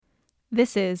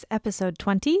This is episode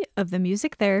 20 of the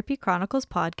Music Therapy Chronicles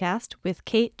podcast with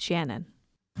Kate Shannon.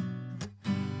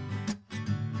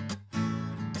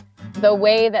 The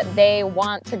way that they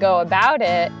want to go about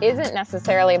it isn't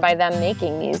necessarily by them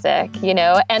making music,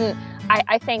 and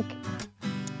I think,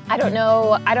 I don't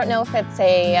know if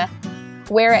it's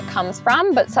where it comes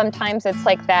from, but sometimes it's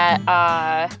like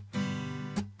that.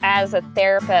 As a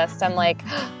therapist, I'm like,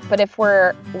 but if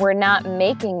we're not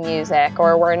making music,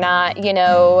 or we're not,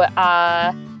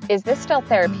 is this still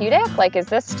therapeutic? Like, is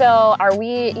this still, are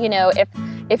we,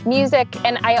 if music,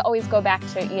 and I always go back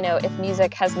to, if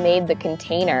music has made the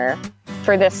container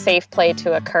for this safe play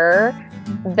to occur,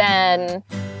 then,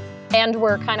 and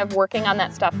we're kind of working on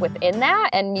that stuff within that,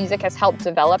 and music has helped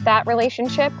develop that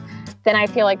relationship, then I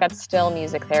feel like that's still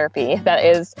music therapy. That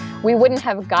is, we wouldn't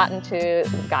have we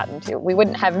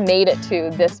wouldn't have made it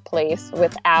to this place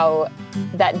without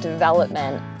that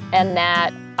development and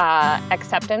that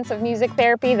acceptance of music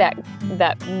therapy that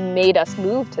made us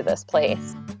move to this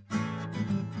place.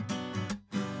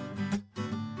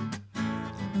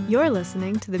 You're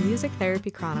listening to the Music Therapy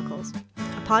Chronicles,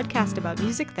 a podcast about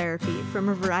music therapy from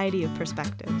a variety of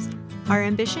perspectives. Our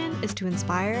ambition is to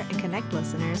inspire and connect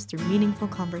listeners through meaningful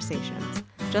conversations,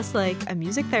 just like a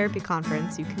music therapy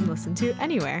conference you can listen to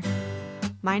anywhere.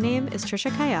 My name is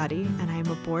Trisha Kayati, and I am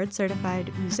a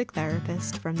board-certified music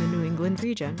therapist from the New England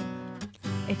region.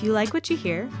 If you like what you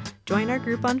hear, join our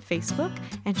group on Facebook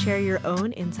and share your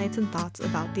own insights and thoughts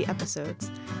about the episodes.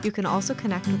 You can also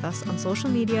connect with us on social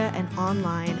media and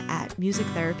online at Music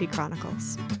Therapy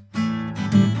Chronicles.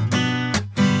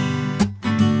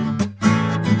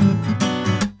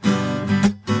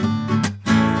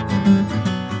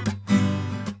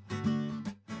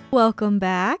 Welcome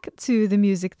back to the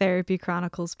Music Therapy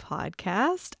Chronicles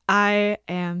podcast. I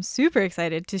am super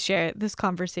excited to share this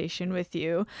conversation with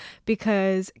you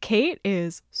because Kate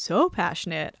is so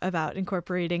passionate about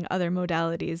incorporating other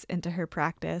modalities into her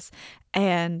practice,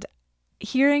 and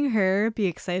hearing her be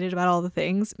excited about all the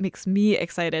things makes me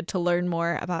excited to learn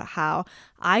more about how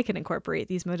I can incorporate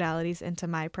these modalities into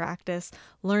my practice,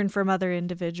 learn from other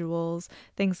individuals,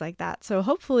 things like that. So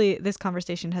hopefully this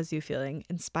conversation has you feeling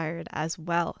inspired as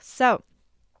well. So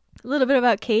a little bit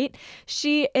about Kate.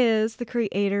 She is the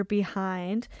creator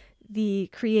behind the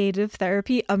Creative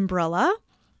Therapy Umbrella,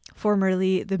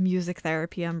 formerly the Music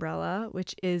Therapy Umbrella,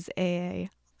 which is an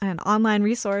online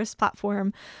resource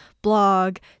platform,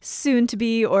 blog, soon to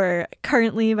be, or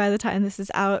currently by the time this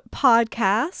is out,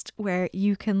 podcast, where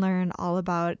you can learn all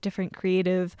about different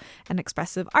creative and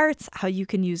expressive arts, how you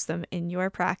can use them in your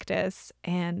practice,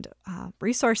 and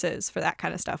resources for that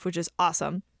kind of stuff, which is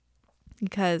awesome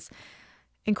because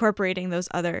incorporating those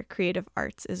other creative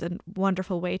arts is a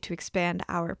wonderful way to expand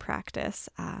our practice.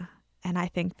 And I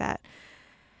think that,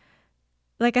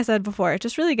 like I said before, it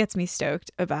just really gets me stoked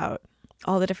about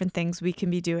all the different things we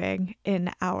can be doing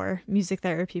in our music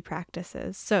therapy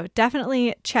practices. So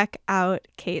definitely check out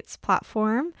Kate's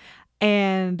platform.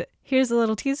 And here's a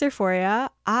little teaser for you.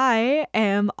 I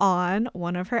am on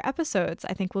one of her episodes.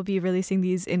 I think we'll be releasing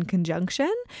these in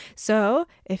conjunction. So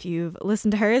if you've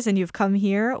listened to hers and you've come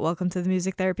here, welcome to the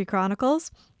Music Therapy Chronicles.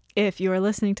 If you are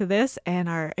listening to this and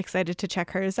are excited to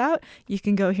check hers out, you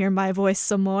can go hear my voice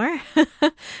some more.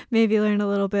 Maybe learn a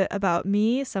little bit about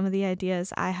me, some of the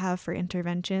ideas I have for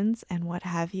interventions and what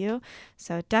have you.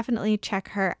 So definitely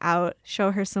check her out,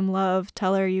 show her some love,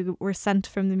 tell her you were sent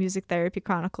from the Music Therapy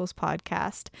Chronicles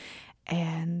podcast.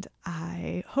 And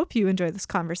I hope you enjoy this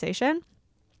conversation.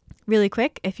 Really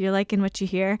quick, if you're liking what you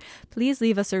hear, please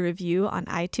leave us a review on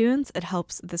iTunes. It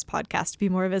helps this podcast be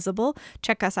more visible.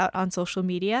 Check us out on social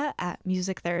media at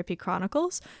Music Therapy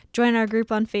Chronicles. Join our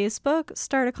group on Facebook.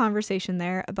 Start a conversation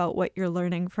there about what you're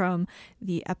learning from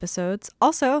the episodes.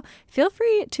 Also, feel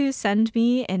free to send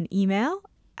me an email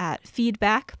at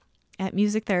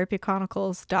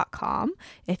feedback@musictherapychronicles.com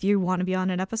if you want to be on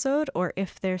an episode, or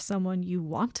if there's someone you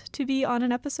want to be on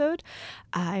an episode.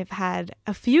 I've had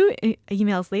a few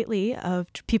emails lately of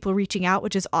people reaching out,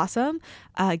 which is awesome,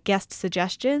 guest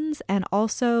suggestions, and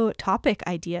also topic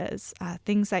ideas,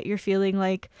 things that you're feeling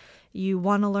like you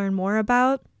want to learn more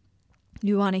about,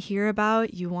 you want to hear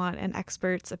about, you want an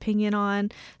expert's opinion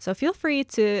on. So feel free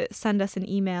to send us an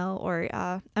email or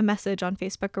a message on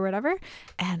Facebook or whatever,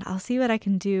 and I'll see what I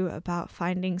can do about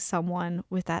finding someone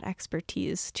with that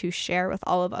expertise to share with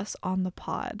all of us on the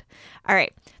pod. All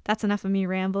right, that's enough of me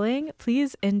rambling.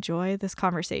 Please enjoy this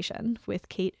conversation with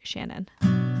Kate Shannon.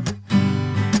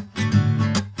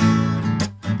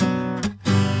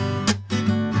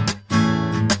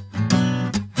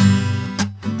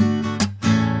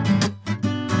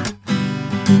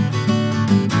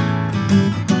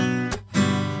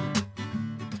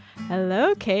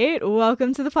 Hello, Kate.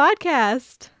 Welcome to the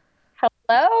podcast.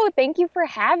 Hello. Thank you for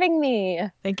having me.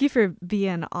 Thank you for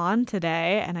being on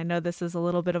today. And I know this is a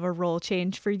little bit of a role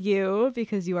change for you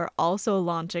because you are also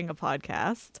launching a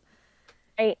podcast.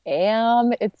 I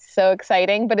am. It's so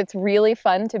exciting, but it's really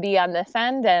fun to be on this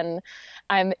end. And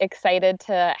I'm excited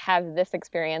to have this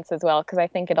experience as well because I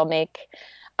think it'll make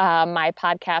my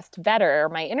podcast better,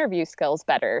 my interview skills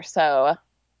better. So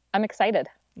I'm excited.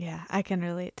 Yeah, I can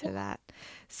relate to that.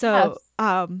 So,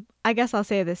 I guess I'll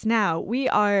say this now. We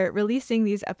are releasing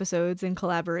these episodes in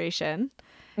collaboration.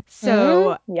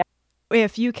 So, Yeah.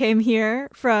 if you came here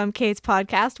from Kate's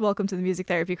podcast, welcome to the Music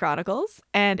Therapy Chronicles.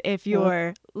 And if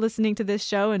you're listening to this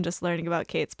show and just learning about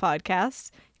Kate's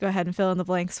podcast, go ahead and fill in the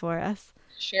blanks for us.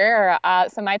 Sure.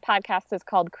 So my podcast is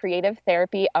called Creative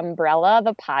Therapy Umbrella,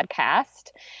 the podcast,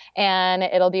 and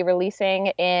it'll be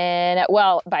releasing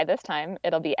by this time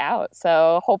it'll be out.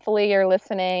 So hopefully you're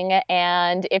listening.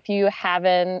 And if you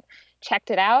haven't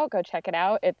checked it out, go check it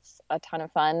out. It's a ton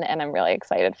of fun and I'm really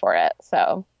excited for it.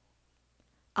 So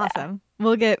awesome.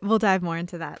 Yeah. We'll dive more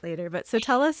into that later. But so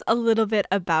tell us a little bit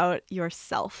about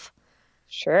yourself.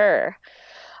 Sure.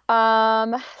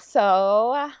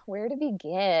 So where to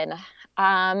begin?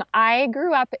 I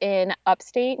grew up in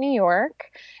upstate New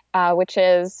York, which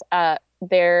is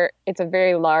it's a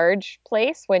very large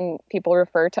place when people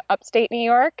refer to upstate New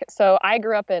York. So I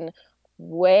grew up in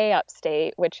way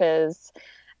upstate, which is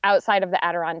outside of the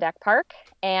Adirondack Park.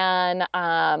 And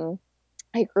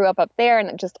I grew up there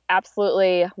and just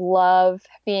absolutely love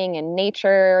being in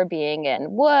nature, being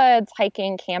in woods,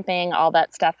 hiking, camping, all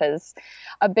that stuff is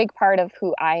a big part of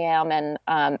who I am and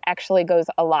actually goes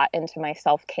a lot into my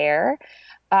self-care.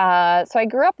 So I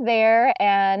grew up there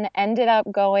and ended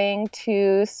up going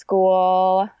to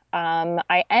school.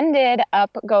 I ended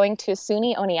up going to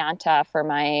SUNY Oneonta for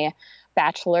my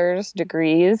bachelor's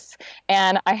degrees,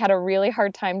 and I had a really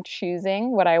hard time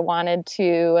choosing what I wanted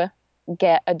to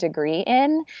get a degree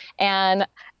in, and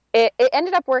it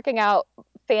ended up working out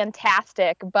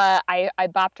fantastic, but I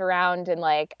bopped around and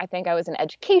I think I was an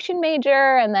education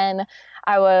major, and then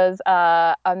I was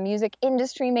a music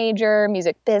industry major,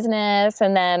 music business,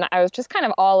 and then I was just kind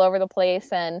of all over the place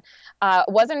and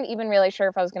wasn't even really sure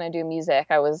if I was going to do music.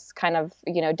 I was kind of,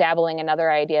 dabbling in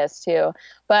other ideas too.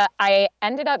 But I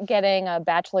ended up getting a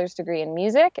bachelor's degree in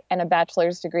music and a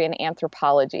bachelor's degree in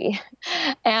anthropology.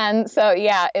 And so,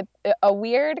 yeah, it's a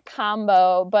weird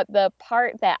combo. But the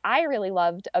part that I really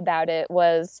loved about it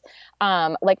was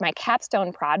my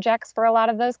capstone projects for a lot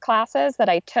of those classes that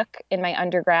I took in my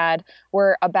undergrad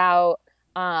were about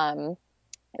it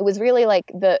was really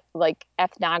the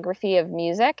ethnography of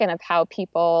music and of how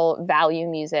people value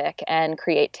music and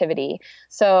creativity.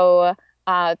 So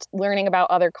learning about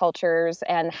other cultures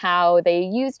and how they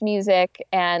used music,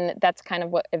 and that's kind of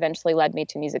what eventually led me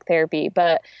to music therapy.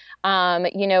 But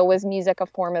was music a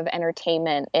form of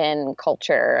entertainment in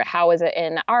culture? How is it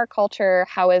in our culture?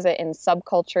 How is it in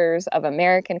subcultures of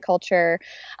American culture?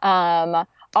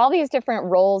 All these different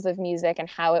roles of music and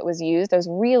how it was used. I was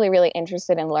really, really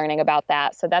interested in learning about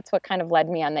that. So that's what kind of led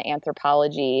me on the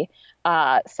anthropology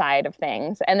side of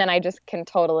things. And then I just can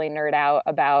totally nerd out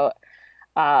about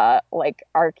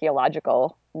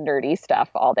archaeological nerdy stuff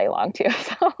all day long too.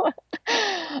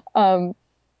 So,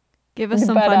 give us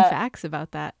some fun facts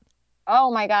about that. Oh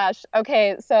my gosh.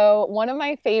 Okay, so one of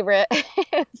my favorite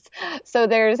is, so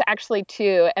there's actually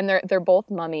two, and they're both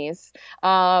mummies.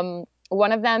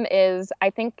 One of them is, I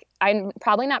think I'm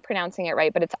probably not pronouncing it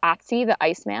right, but it's Otzi the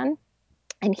Iceman.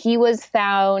 And he was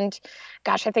found,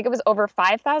 gosh, I think it was over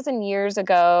 5,000 years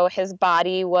ago. His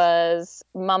body was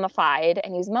mummified,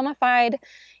 and he was mummified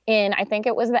in, I think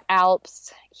it was the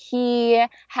Alps. He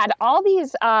had all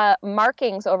these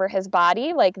markings over his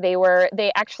body.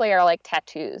 They actually are like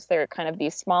tattoos. They're kind of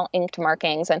these small inked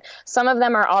markings. And some of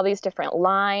them are all these different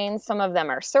lines. Some of them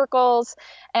are circles.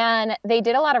 And they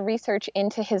did a lot of research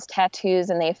into his tattoos,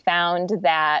 and they found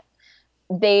that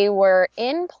they were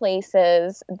in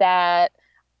places that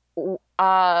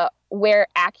where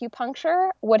acupuncture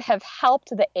would have helped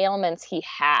the ailments he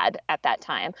had at that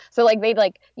time. So they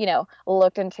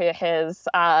looked into his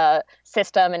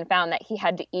system and found that he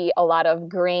had to eat a lot of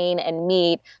grain and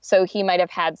meat. So he might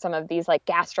have had some of these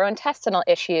gastrointestinal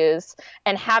issues,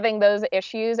 and having those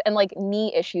issues and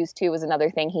knee issues too was another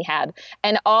thing he had.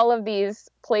 And all of these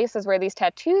places where these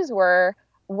tattoos were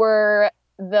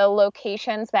the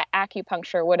locations that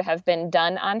acupuncture would have been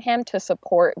done on him to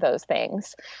support those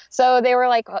things. So they were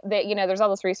there's all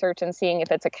this research and seeing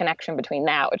if it's a connection between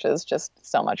that, which is just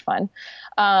so much fun.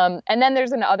 And then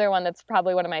there's another one that's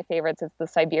probably one of my favorites. It's the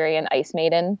Siberian Ice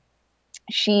Maiden.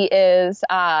 She is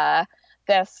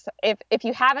this, if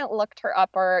you haven't looked her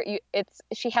up,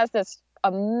 she has this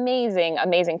amazing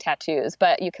tattoos,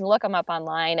 but you can look them up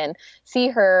online and see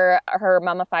her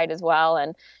mummified as well.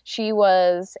 And she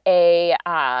was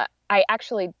I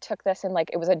actually took this in, like,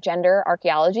 it was a gender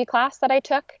archaeology class that I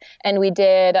took, and we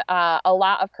did a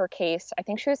lot of her case. I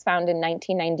think she was found in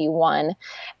 1991,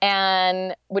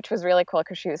 and which was really cool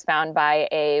because she was found by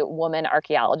a woman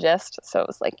archaeologist. So it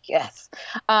was like, yes.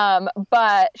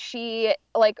 But she,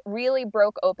 like, really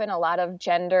broke open a lot of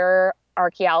gender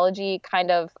archaeology,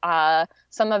 kind of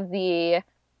some of the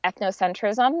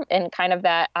ethnocentrism and kind of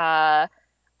that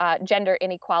gender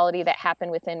inequality that happened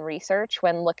within research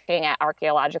when looking at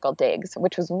archaeological digs,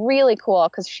 which was really cool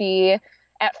because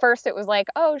at first it was like,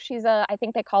 oh, I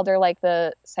think they called her like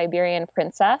the Siberian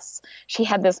princess. She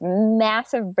had this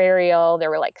massive burial. There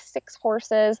were like 6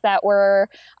 horses that were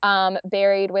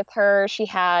buried with her. She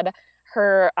had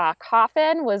her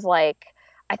coffin was like,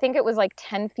 I think it was like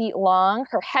 10 feet long.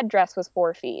 Her headdress was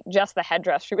 4 feet, just the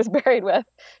headdress she was buried with.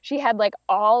 She had like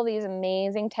all these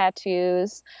amazing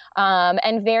tattoos,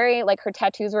 and very, like, her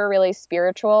tattoos were really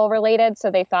spiritual related. So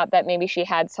they thought that maybe she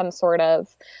had some sort of,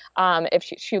 if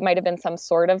she might have been some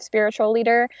sort of spiritual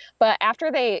leader. But after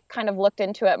they kind of looked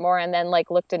into it more and then like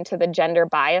looked into the gender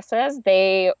biases,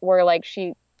 they were like,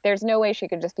 there's no way she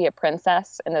could just be a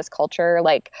princess in this culture.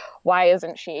 Like, why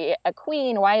isn't she a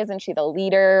queen? Why isn't she the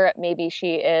leader? Maybe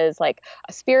she is like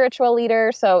a spiritual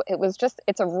leader. So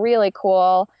it's a really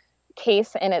cool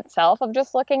case in itself of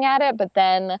just looking at it, but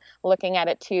then looking at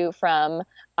it too from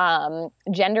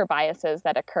gender biases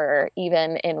that occur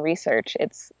even in research.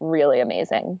 It's really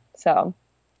amazing. So,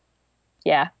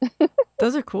 yeah.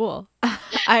 Those are cool.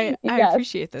 I Yes.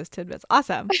 appreciate those tidbits.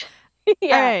 Awesome.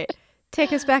 Yeah. All right.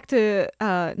 Take us back to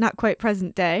not quite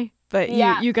present day, but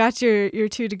Yeah. you got your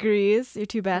 2 degrees, your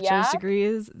 2 bachelor's Yeah.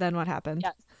 degrees. Then what happened?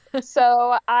 Yes.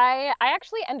 So I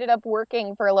actually ended up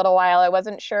working for a little while. I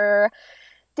wasn't sure,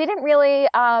 didn't really,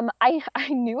 I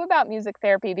knew about music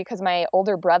therapy because my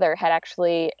older brother had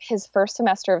actually, his first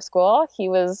semester of school, he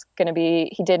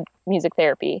did music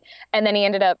therapy, and then he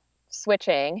ended up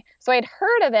switching. So I'd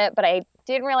heard of it, but I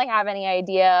didn't really have any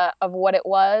idea of what it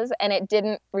was, and it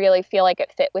didn't really feel like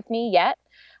it fit with me yet.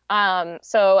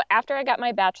 So after I got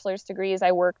my bachelor's degrees,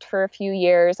 I worked for a few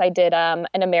years. I did an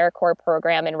AmeriCorps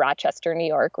program in Rochester, New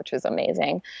York, which was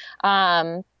amazing.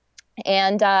 And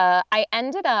I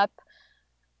ended up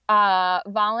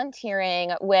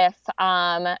volunteering with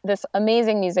this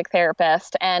amazing music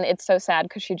therapist, and it's so sad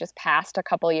because she just passed a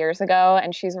couple years ago,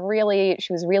 and she was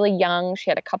really young. She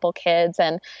had a couple kids,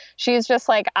 and she's just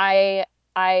like, I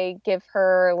give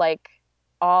her like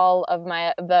all of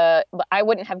I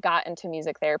wouldn't have gotten to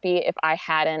music therapy if I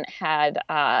hadn't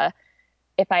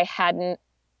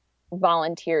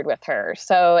volunteered with her.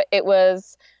 So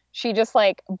she just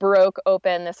like broke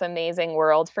open this amazing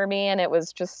world for me, and it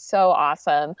was just so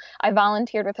awesome. I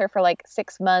volunteered with her for like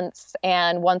 6 months,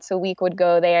 and once a week would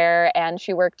go there, and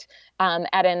she worked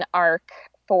at an ARC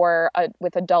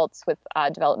with adults with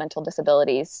developmental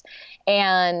disabilities.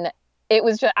 And it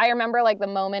was just, I remember like the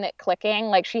moment it clicking,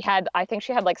 like I think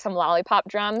she had like some lollipop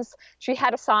drums. She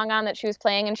had a song on that she was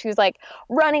playing, and she was like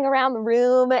running around the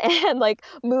room and like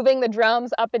moving the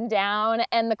drums up and down,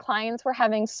 and the clients were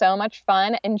having so much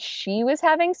fun, and she was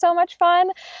having so much fun.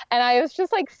 And I was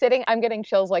just like I'm getting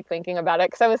chills like thinking about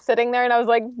it, because I was sitting there and I was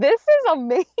like, this is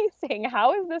amazing.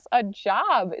 How is this a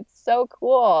job? It's so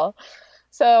cool.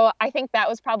 So I think that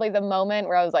was probably the moment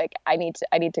where I was like, I need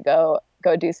to go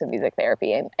do some music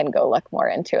therapy and go look more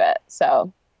into it.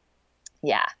 So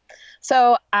yeah.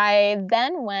 So I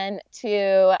then went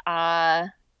to, I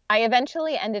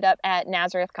eventually ended up at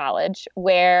Nazareth College,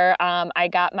 where I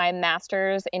got my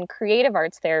master's in creative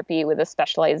arts therapy with a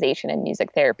specialization in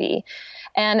music therapy.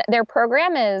 And their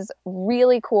program is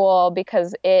really cool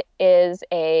because it is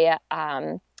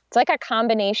it's like a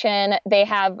combination. They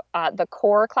have the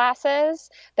core classes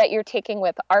that you're taking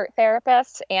with art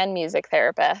therapists and music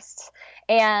therapists.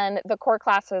 And the core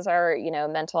classes are,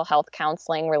 mental health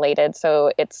counseling related.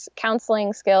 So it's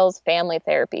counseling skills, family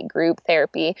therapy, group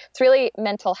therapy. It's really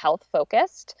mental health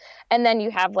focused. And then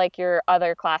you have like your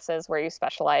other classes where you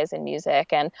specialize in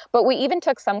music. But we even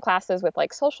took some classes with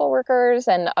like social workers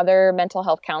and other mental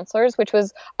health counselors, which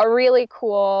was a really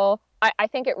cool, I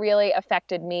think it really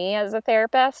affected me as a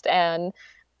therapist, and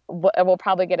we'll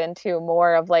probably get into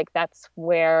more of like, that's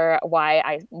why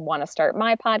I want to start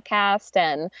my podcast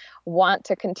and want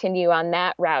to continue on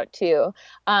that route too.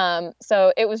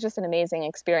 So it was just an amazing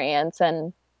experience.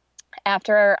 And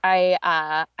after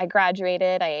I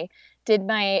graduated, I did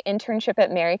my internship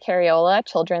at Mary Cariola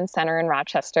Children's Center in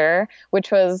Rochester, which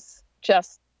was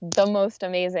just the most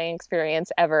amazing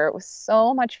experience ever. It was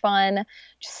so much fun.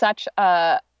 Such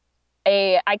a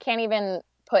I can't even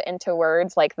put into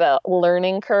words like the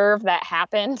learning curve that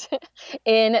happened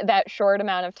in that short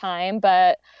amount of time.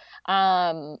 But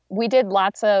we did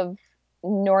lots of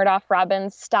Nordhoff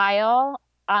Robbins style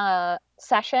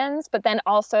sessions, but then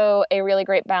also a really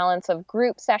great balance of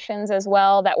group sessions as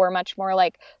well that were much more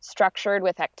like structured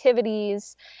with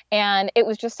activities. And it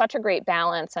was just such a great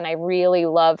balance. And I really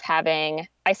love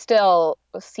I still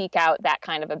seek out that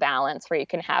kind of a balance where you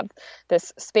can have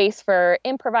this space for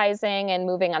improvising and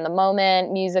moving on the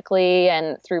moment musically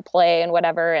and through play and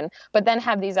whatever. But then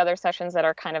have these other sessions that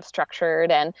are kind of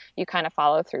structured and you kind of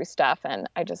follow through stuff. And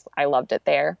I loved it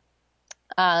there.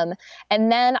 And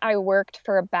then I worked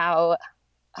for about,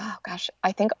 oh gosh,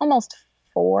 I think almost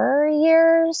 4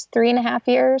 years, 3.5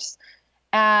 years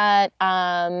at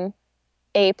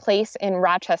a place in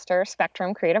Rochester,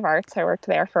 Spectrum Creative Arts. I worked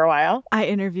there for a while. I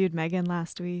interviewed Megan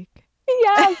last week.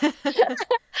 Yes.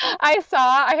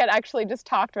 I had actually just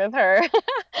talked with her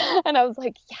and I was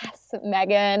like, yes,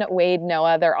 Megan, Wade,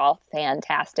 Noah, they're all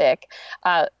fantastic.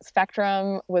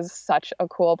 Spectrum was such a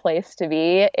cool place to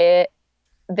be.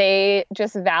 They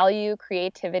just value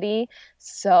creativity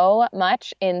so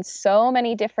much in so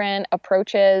many different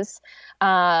approaches.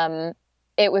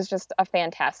 It was just a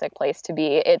fantastic place to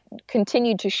be. It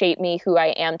continued to shape me who I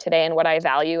am today and what I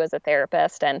value as a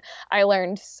therapist. And I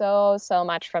learned so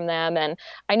much from them. And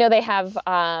I know they have,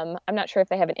 I'm not sure if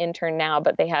they have an intern now,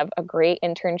 but they have a great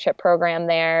internship program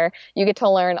there. You get to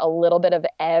learn a little bit of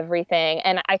everything.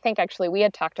 And I think actually we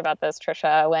had talked about this,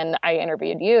 Trisha, when I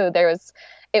interviewed you.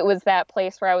 It was that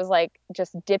place where I was like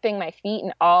just dipping my feet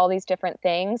in all these different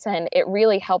things. And it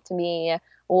really helped me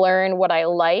learn what I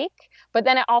like. But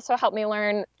then it also helped me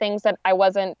learn things that I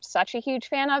wasn't such a huge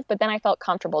fan of, but then I felt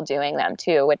comfortable doing them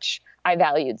too, which I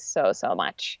valued so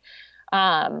much.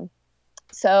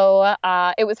 So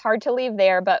it was hard to leave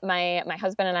there, but my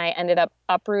husband and I ended up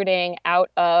uprooting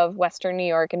out of Western New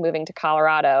York and moving to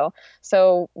Colorado.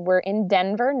 So we're in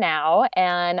Denver now,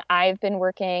 and I've been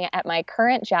working at my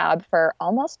current job for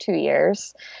almost 2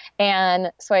 years.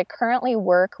 And so I currently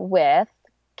work with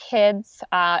kids.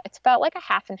 It's about like a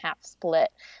half and half split.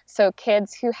 So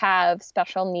kids who have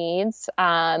special needs,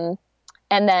 and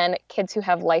then kids who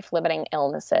have life-limiting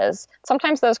illnesses.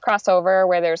 Sometimes those cross over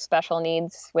where there's special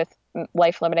needs with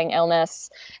life-limiting illness,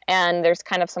 and there's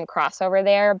kind of some crossover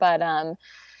there. But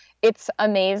it's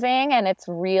amazing and it's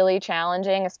really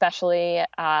challenging, especially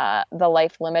the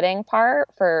life-limiting part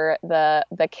for the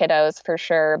kiddos for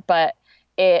sure. But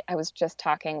I was just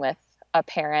talking with a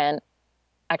parent,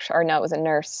 actually, or no, it was a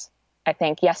nurse, I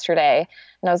think, yesterday.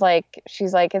 And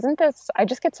she's like, I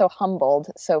just get so humbled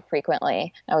so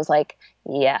frequently. And I was like,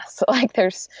 yes, like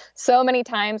there's so many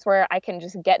times where I can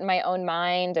just get in my own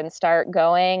mind and start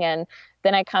going. And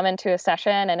then I come into a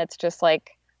session and it's just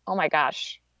like, oh my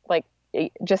gosh, like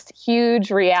just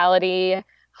huge reality,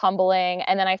 humbling.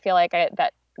 And then I feel like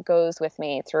that goes with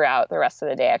me throughout the rest of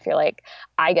the day. I feel like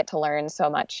I get to learn so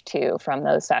much too from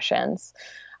those sessions.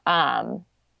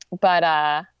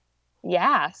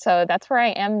 Yeah, so that's where I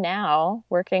am now,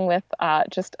 working with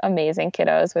just amazing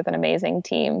kiddos with an amazing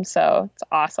team. So it's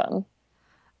awesome.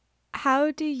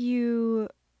 How do you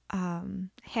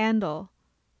handle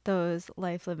those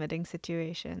life-limiting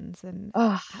situations, and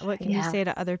what can you say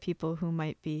to other people who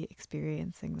might be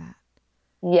experiencing that?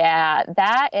 Yeah,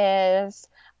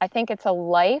 I think it's a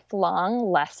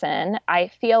lifelong lesson. I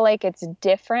feel like it's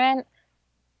different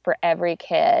for every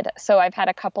kid. So I've had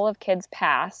a couple of kids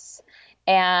pass,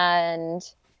 and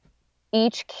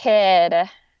each kid,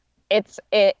 it's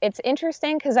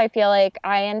interesting because I feel like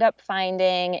I end up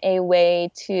finding a way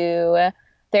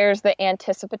there's the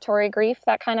anticipatory grief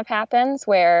that kind of happens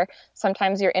where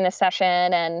sometimes you're in a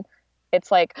session and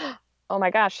it's like, oh my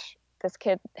gosh, this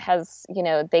kid has,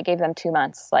 they gave them 2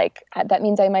 months. Like that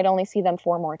means I might only see them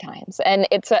 4 more times. And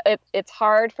it's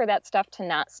hard for that stuff to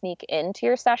not sneak into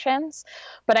your sessions.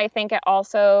 But I think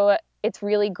it's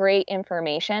really great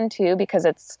information too, because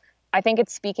I think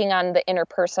it's speaking on the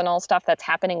interpersonal stuff that's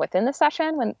happening within the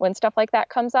session when stuff like that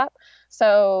comes up.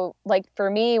 So like for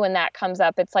me, when that comes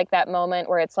up, it's like that moment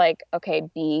where it's like, okay,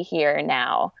 be here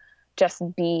now. Just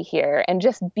be here. And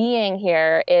just being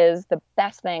here is the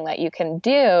best thing that you can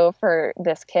do for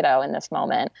this kiddo in this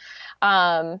moment.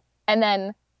 And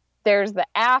then there's the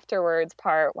afterwards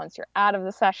part once you're out of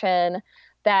the session.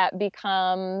 That's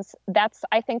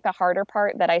I think the harder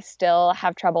part that I still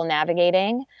have trouble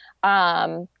navigating.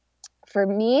 For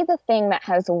me, the thing that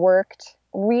has worked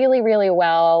really, really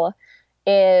well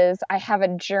is I have a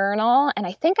journal, and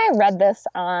I think I read this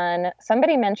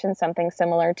somebody mentioned something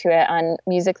similar to it on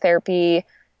Music Therapy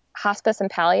Hospice and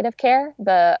Palliative Care,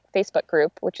 the Facebook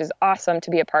group, which is awesome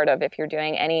to be a part of if you're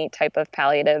doing any type of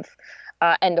palliative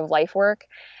end of life work.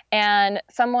 And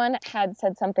someone had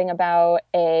said something about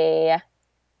a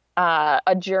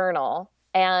journal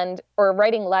and or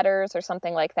writing letters or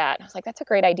something like that. I was like, that's a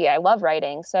great idea. I love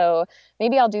writing. So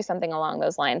maybe I'll do something along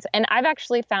those lines. And I've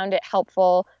actually found it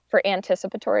helpful for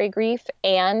anticipatory grief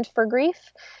and for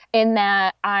grief in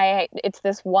that it's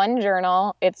this one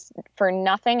journal. It's for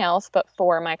nothing else but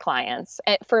for my clients,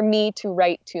 for me to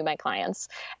write to my clients.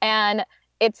 And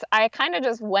I kind of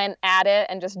just went at it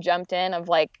and just jumped in of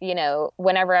like,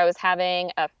 whenever I was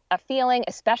having a feeling,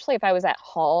 especially if I was at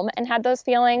home and had those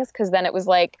feelings, because then it was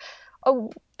like,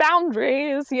 oh,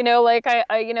 boundaries, like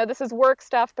this is work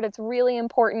stuff, but it's really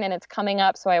important and it's coming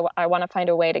up. So I want to find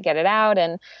a way to get it out.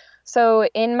 And so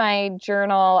in my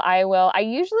journal, I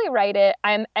usually write it,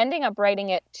 I'm ending up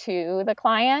writing it to the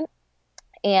client.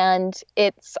 And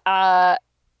it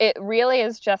really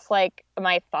is just like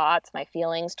my thoughts, my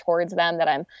feelings towards them that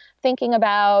I'm thinking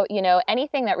about,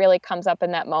 anything that really comes up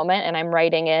in that moment. And I'm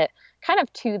writing it kind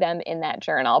of to them in that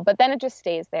journal. But then it just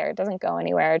stays there. It doesn't go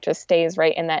anywhere. It just stays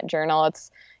right in that journal.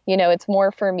 It's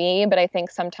more for me. But I think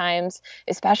sometimes,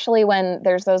 especially when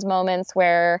there's those moments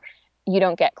where you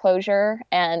don't get closure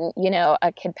and,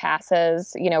 a kid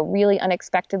passes, really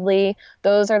unexpectedly,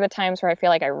 those are the times where I feel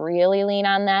like I really lean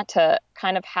on that to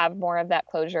kind of have more of that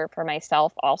closure for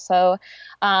myself also.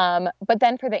 But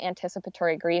then for the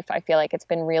anticipatory grief, I feel like it's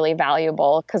been really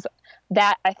valuable because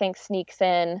that I think sneaks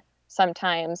in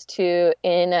sometimes too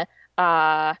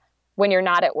when you're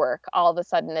not at work. All of a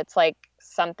sudden it's like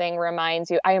something reminds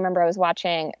you. I remember I was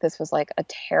watching, this was like a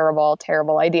terrible,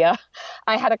 terrible idea.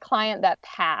 I had a client that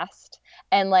passed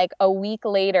and like a week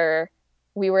later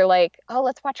we were like, oh,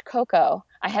 let's watch Coco.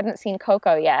 I hadn't seen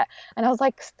Coco yet. And I was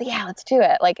like, yeah, let's do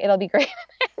it. Like, it'll be great.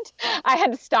 I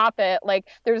had to stop it. Like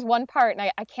there's one part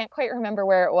and I can't quite remember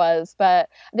where it was, but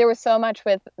there was so much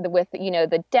with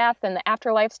the death and the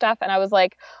afterlife stuff. And I was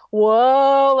like,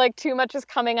 whoa, like too much is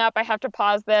coming up. I have to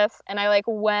pause this. And I like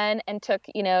went and took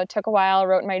a while,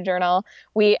 wrote in my journal.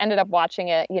 We ended up watching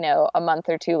it, a month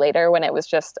or two later when it was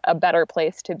just a better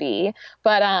place to be.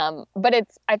 But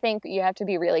I think you have to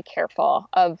be really careful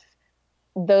of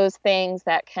those things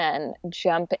that can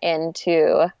jump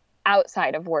into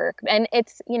outside of work. And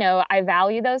it's, I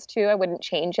value those too. I wouldn't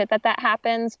change it that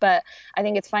happens, but I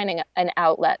think it's finding an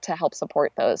outlet to help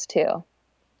support those too.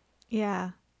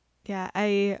 Yeah. Yeah.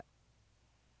 I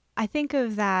think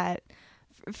of that.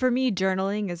 For me,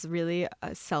 journaling is really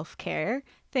a self-care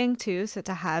thing too. So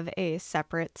to have a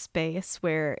separate space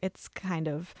where it's kind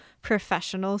of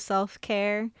professional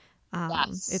self-care,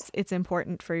 Yes. it's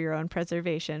important for your own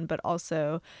preservation, but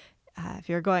also if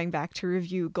you're going back to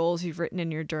review goals you've written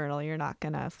in your journal, you're not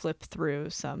gonna flip through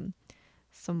some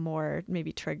more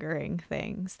maybe triggering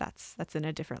things. That's in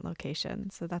a different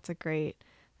location. So that's a great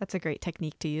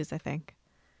technique to use, I think.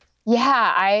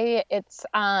 Yeah, I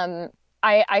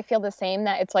feel the same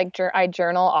that it's like I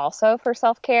journal also for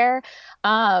self-care.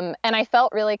 And I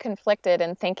felt really conflicted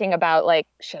in thinking about like,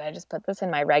 should I just put this in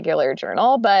my regular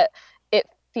journal? But it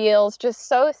feels just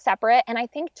so separate. And I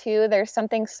think too, there's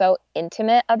something so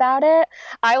intimate about it.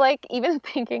 I like even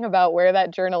thinking about where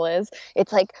that journal is.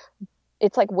 It's like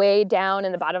way down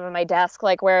in the bottom of my desk,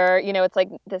 like where, it's like,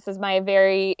 this is my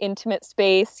very intimate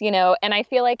space, and I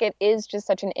feel like it is just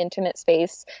such an intimate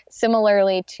space,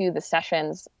 similarly to the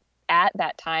sessions at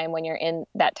that time when you're in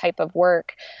that type of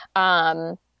work.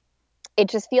 It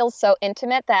just feels so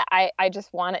intimate that I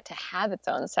just want it to have its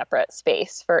own separate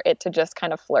space for it to just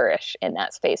kind of flourish in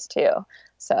that space too.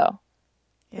 So,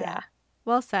 yeah.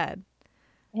 Well said.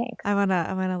 Thanks. I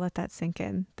wanna let that sink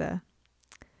in, the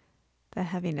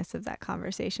heaviness of that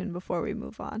conversation before we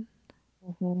move on.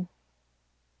 Mm-hmm.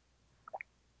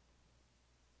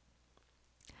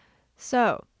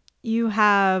 So you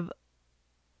have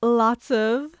lots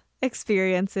of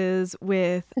experiences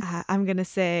with, I'm going to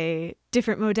say,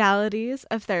 different modalities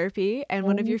of therapy. And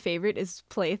one of your favorite is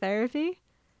play therapy.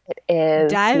 It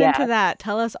is. Dive yes. into that.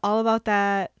 Tell us all about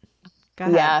that. Go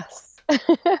ahead. Yes.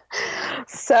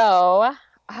 So,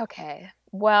 okay.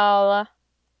 Well,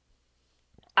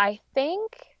 I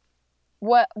think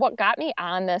what got me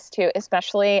on this too,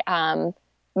 especially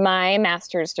my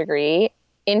master's degree,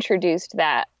 introduced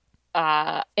play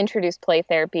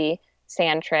therapy,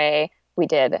 Sandtray. We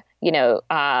did,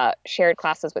 shared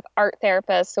classes with art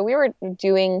therapists. So we were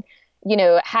doing,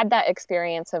 had that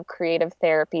experience of creative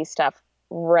therapy stuff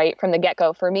right from the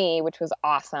get-go for me, which was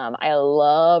awesome. I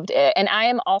loved it. And I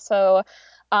am also,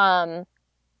 I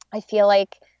feel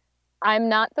like I'm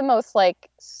not the most like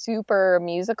super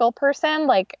musical person.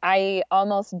 Like I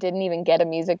almost didn't even get a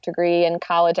music degree in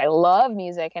college. I love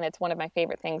music and it's one of my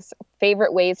favorite things,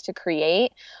 favorite ways to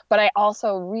create, but I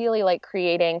also really like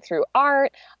creating through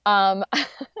art. Um,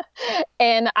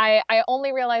 and I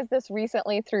only realized this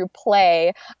recently through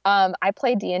play. I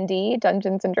play D&D,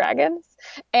 Dungeons and Dragons,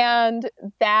 and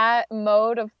that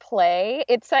mode of play,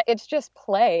 it's just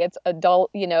play. It's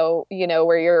adult,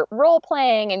 where you're role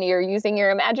playing and you're using your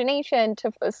imagination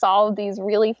to solve these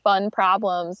really fun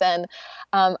problems. And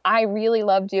I really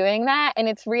love doing that. And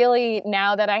it's really,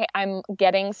 now that I'm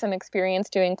getting some experience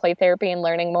doing play therapy and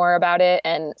learning more about it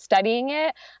and studying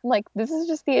it, I'm like, this is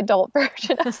just the adult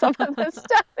version of some of this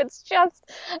stuff.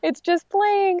 It's just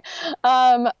playing.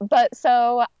 But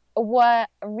so what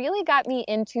really got me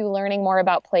into learning more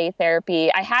about play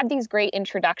therapy, I had these great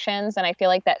introductions and I feel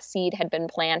like that seed had been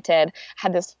planted. I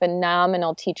had this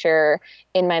phenomenal teacher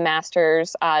in my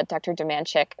master's, Dr.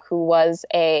 Domanchik, who was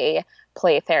a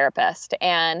play therapist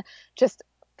and just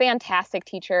fantastic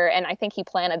teacher. And I think he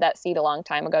planted that seed a long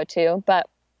time ago too. But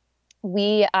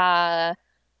we,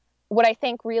 what I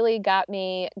think really got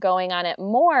me going on it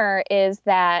more is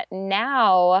that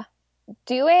now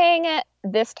doing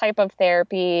this type of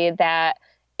therapy that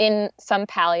in some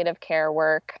palliative care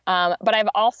work, but I've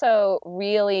also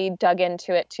really dug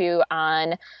into it too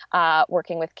on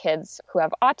working with kids who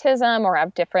have autism or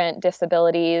have different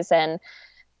disabilities. And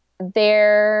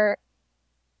they're,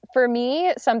 for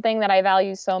me, something that I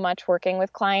value so much working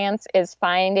with clients is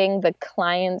finding the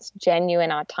client's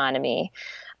genuine autonomy.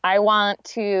 I want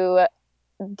to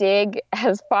dig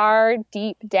as far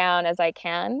deep down as I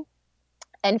can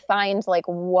and find like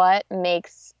what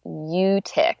makes you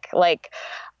tick. Like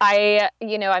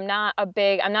I'm not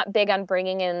big on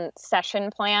bringing in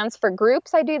session plans for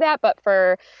groups. I do that, but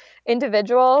for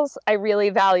individuals, I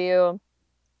really value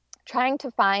trying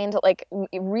to find like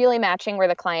really matching where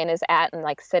the client is at and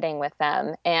like sitting with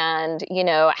them and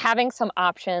having some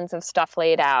options of stuff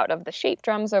laid out of the shape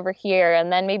drums over here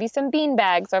and then maybe some bean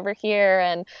bags over here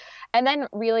and then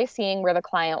really seeing where the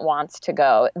client wants to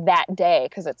go that day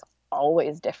because it's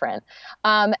always different.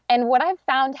 And what I've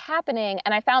found happening,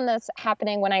 and I found this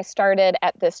happening when I started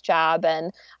at this job,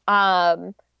 and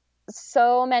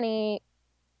so many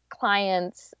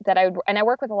clients that I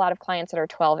work with a lot of clients that are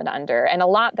 12 and under, and a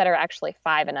lot that are actually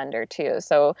 5 and under too.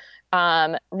 So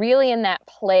really in that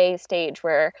play stage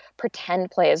where pretend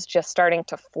play is just starting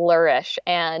to flourish,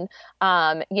 and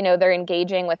they're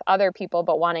engaging with other people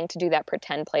but wanting to do that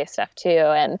pretend play stuff too.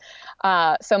 And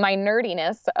so my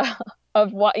nerdiness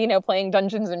of what playing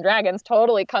Dungeons and Dragons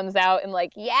totally comes out and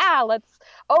like, yeah,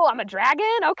 I'm a dragon,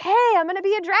 okay, I'm gonna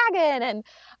be a dragon.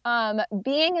 And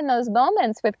being in those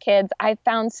moments with kids, I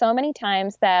found so many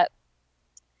times that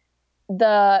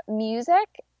the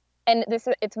music, and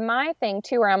it's my thing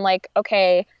too, where I'm like,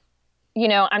 okay,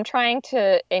 I'm trying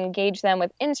to engage them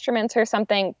with instruments or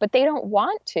something, but they don't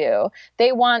want to.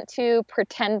 They want to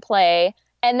pretend play.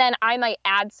 And then I might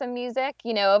add some music,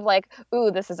 of like, ooh,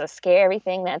 this is a scary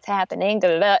thing that's happening,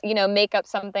 da, da, da, make up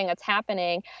something that's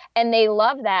happening. And they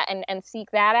love that and seek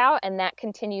that out. And that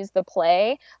continues the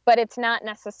play. But it's not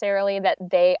necessarily that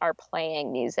they are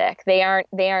playing music. They aren't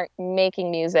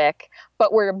making music,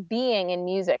 but we're being in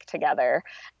music together.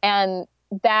 And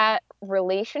that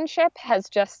relationship has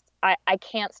just, I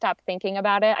can't stop thinking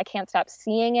about it. I can't stop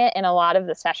seeing it in a lot of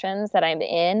the sessions that I'm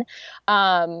in.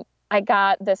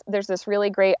 There's this really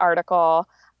great article.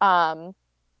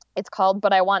 It's called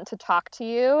But I Want to Talk to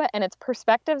You, and it's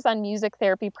perspectives on music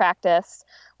therapy practice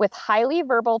with highly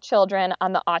verbal children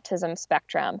on the autism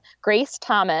spectrum. Grace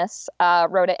Thomas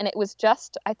wrote it, and it was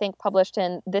just, I think, published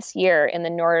in this year in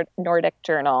the Nordic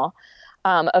Journal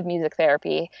of Music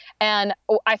Therapy. And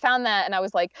I found that and I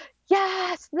was like,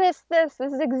 yes, this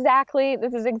is exactly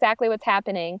what's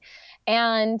happening.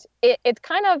 And it's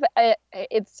kind of,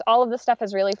 it's all of this stuff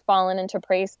has really fallen into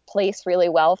place really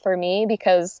well for me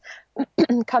because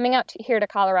coming out here to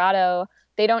Colorado,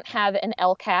 they don't have an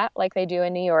LCAT like they do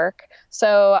in New York.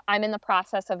 So I'm in the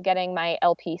process of getting my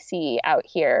LPC out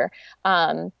here.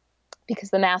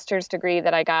 Because the master's degree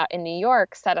that I got in New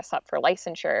York set us up for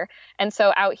licensure. And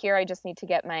so out here, I just need to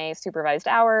get my supervised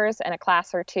hours and a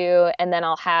class or two, and then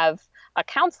I'll have a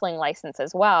counseling license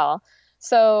as well.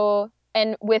 So,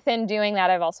 and within doing that,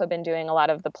 I've also been doing a lot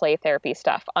of the play therapy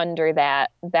stuff under that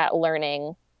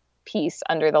learning piece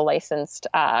under the licensed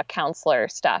counselor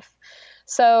stuff.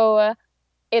 So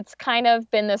it's kind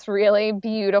of been this really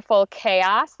beautiful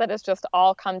chaos that has just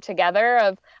all come together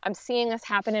of I'm seeing this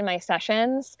happen in my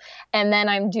sessions, and then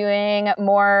I'm doing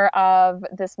more of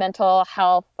this mental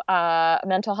health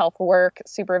work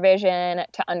supervision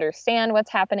to understand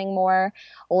what's happening more,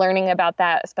 learning about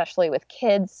that, especially with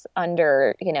kids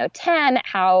under 10,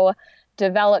 how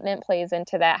development plays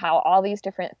into that, how all these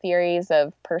different theories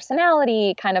of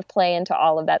personality kind of play into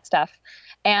all of that stuff.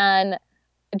 And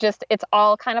just it's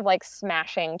all kind of like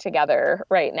smashing together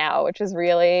right now, which is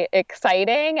really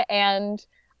exciting and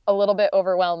a little bit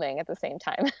overwhelming at the same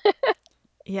time.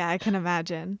 Yeah, I can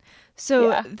imagine. So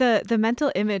Yeah. the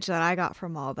mental image that I got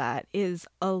from all that is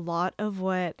a lot of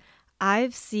what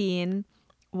I've seen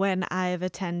when I've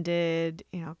attended,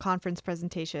 conference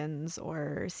presentations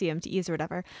or CMTEs or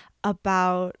whatever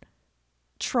about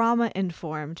trauma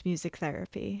informed music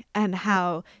therapy and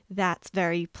how that's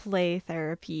very play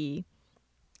therapy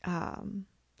um,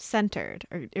 centered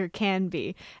or can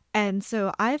be. And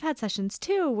so I've had sessions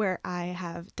too where I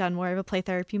have done more of a play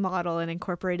therapy model and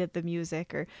incorporated the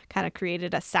music or kind of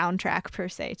created a soundtrack per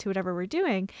se to whatever we're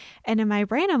doing. And in my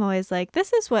brain, I'm always like,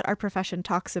 this is what our profession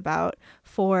talks about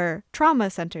for trauma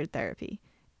centered therapy.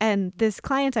 And this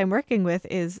client I'm working with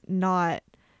is not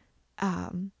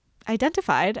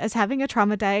identified as having a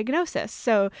trauma diagnosis.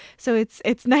 So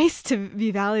it's nice to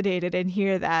be validated and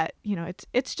hear that,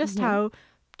 it's just Hmm. how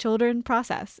children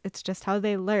process. It's just how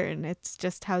they learn. It's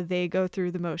just how they go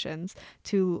through the motions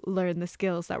to learn the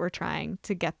skills that we're trying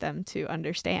to get them to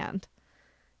understand.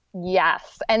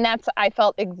 Yes. And I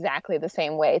felt exactly the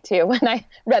same way too. When I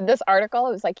read this article,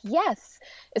 it was like, yes,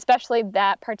 especially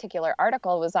that particular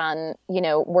article was on,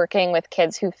 working with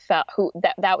kids who felt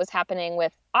that was happening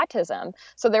with autism.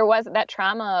 So there was that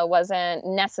trauma wasn't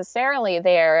necessarily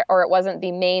there, or it wasn't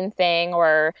the main thing,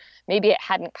 or maybe it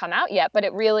hadn't come out yet, but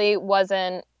it really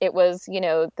wasn't. It was,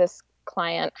 this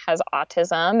client has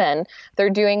autism and they're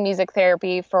doing music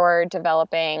therapy for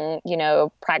developing,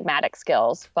 pragmatic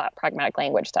skills, but pragmatic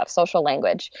language stuff, social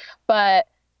language. But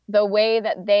the way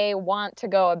that they want to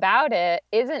go about it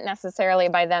isn't necessarily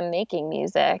by them making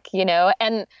music,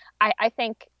 And I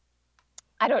think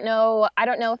I don't know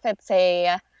if it's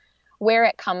a where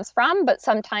it comes from, but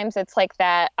sometimes it's like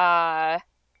that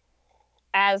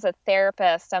as a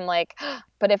therapist, I'm like,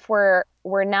 but if we're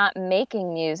not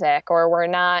making music, or we're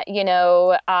not,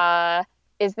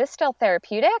 is this still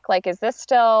therapeutic? Like, is this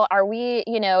still, are we,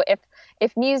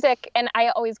 if music, and I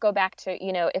always go back to,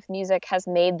 if music has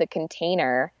made the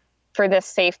container for this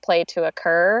safe play to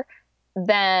occur,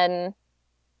 then,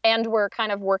 and we're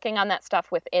kind of working on that stuff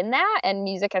within that, and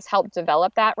music has helped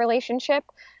develop that relationship,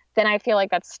 then I feel like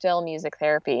that's still music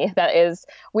therapy. That is,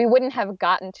 we wouldn't have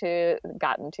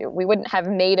we wouldn't have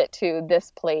made it to this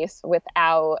place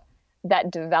without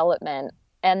that development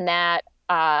and that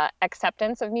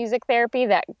acceptance of music therapy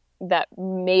that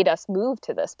made us move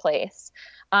to this place.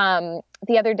 The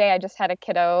other day, I just had a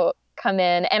kiddo come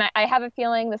in, and I have a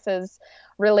feeling this is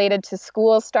related to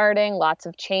school starting, lots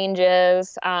of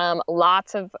changes,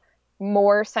 lots of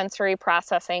more sensory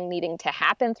processing needing to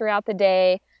happen throughout the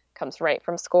day, comes right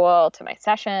from school to my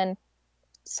session.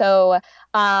 So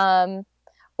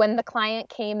when the client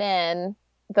came in,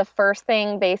 the first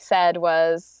thing they said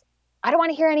was, I don't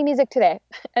want to hear any music today.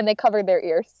 And they covered their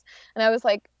ears. And I was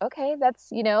like, okay,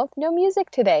 that's, no music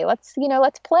today. Let's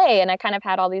play. And I kind of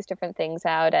had all these different things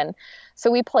out. And so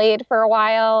we played for a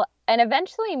while, and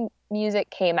eventually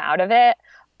music came out of it.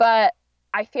 But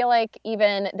I feel like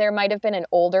even there might have been an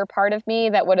older part of me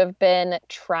that would have been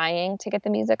trying to get the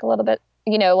music a little bit,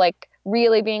 like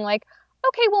really being like,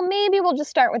 okay, well, maybe we'll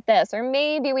just start with this, or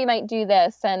maybe we might do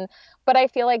this. But I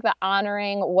feel like the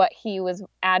honoring what he was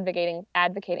advocating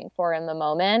for in the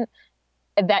moment,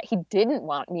 that he didn't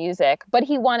want music, but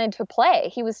he wanted to play.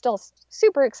 He was still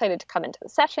super excited to come into the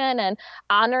session, and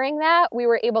honoring that, we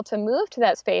were able to move to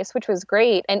that space, which was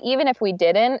great. And even if we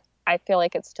didn't, I feel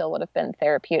like it still would have been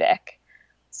therapeutic.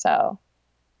 So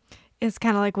It's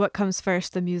kind of like what comes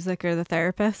first, the music or the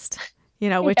therapist?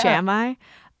 Which yeah. am I?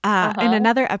 In Uh-huh.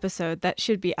 another episode that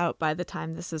should be out by the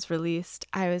time this is released,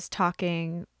 I was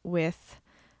talking with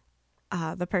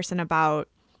the person about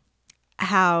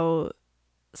how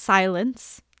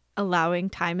silence, allowing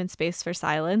time and space for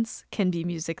silence, can be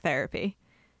music therapy.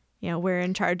 We're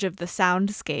in charge of the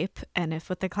soundscape, and if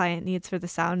what the client needs for the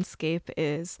soundscape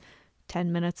is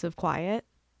 10 minutes of quiet,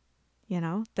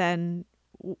 then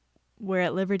we're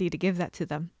at liberty to give that to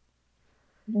them.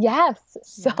 Yes,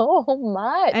 Yeah. so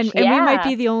much. And we might Yeah.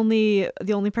 be the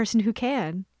only person who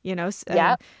can, and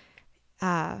Yep.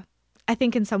 uh I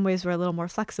think in some ways we're a little more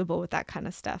flexible with that kind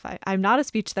of stuff. I'm not a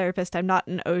speech therapist, I'm not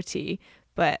an OT,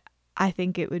 but I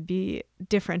think it would be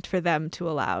different for them to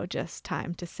allow just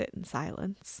time to sit in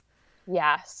silence.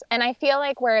 Yes. And I feel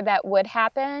like where that would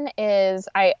happen is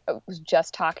I was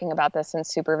just talking about this in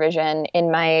supervision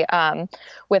in my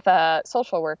with a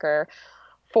social worker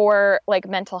for like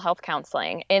mental health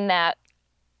counseling, in that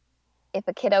if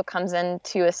a kiddo comes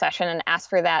into a session and asks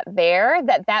for that there,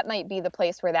 that might be the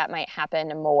place where that might happen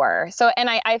more. So, and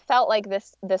I felt like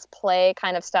this play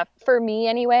kind of stuff, for me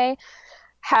anyway,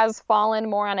 has fallen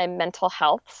more on a mental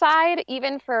health side,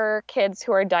 even for kids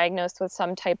who are diagnosed with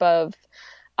some type of,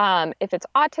 if it's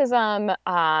autism,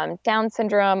 Down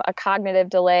syndrome, a cognitive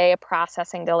delay, a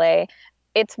processing delay.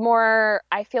 It's more,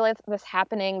 I feel like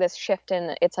this shift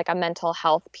in, it's like a mental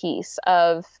health piece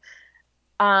of,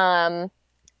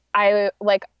 I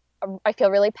like, I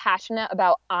feel really passionate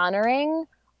about honoring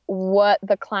what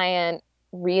the client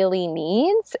really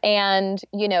needs. And,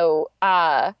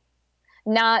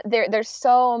 not there's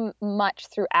so much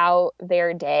throughout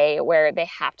their day where they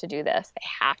have to do this,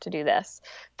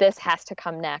 this has to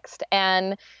come next.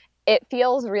 And it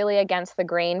feels really against the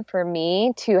grain for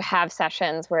me to have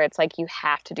sessions where it's like, you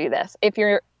have to do this. If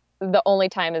you're, the only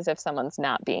time is if someone's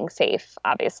not being safe,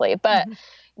 obviously. But,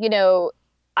 you know,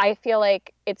 I feel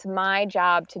like it's my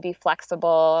job to be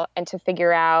flexible and to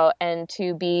figure out and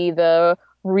to be the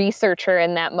researcher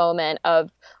in that moment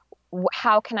of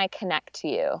how can I connect to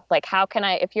you? Like, how can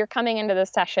I, if you're coming into this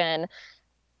session,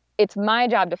 it's my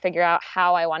job to figure out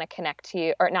how I want to connect to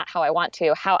you, or not how I want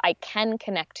to, how I can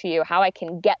connect to you, how I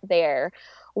can get there.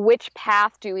 Which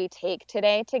path do we take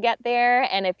today to get there?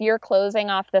 And if you're closing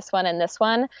off this one and this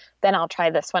one, then I'll try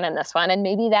this one and this one. And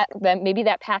maybe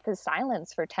that path is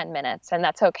silence for 10 minutes, and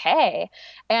that's okay.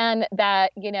 And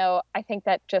that, I think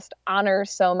that just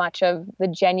honors so much of the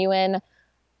genuine,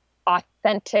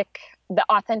 the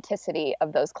authenticity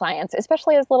of those clients,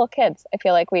 especially as little kids. I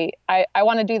feel like I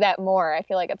want to do that more. I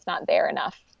feel like it's not there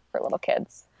enough for little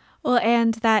kids. Well,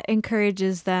 and that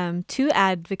encourages them to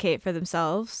advocate for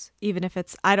themselves, even if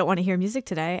it's, I don't want to hear music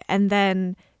today. And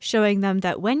then showing them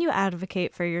that when you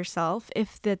advocate for yourself,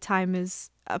 if the time is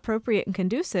appropriate and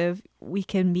conducive, we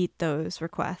can meet those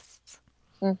requests.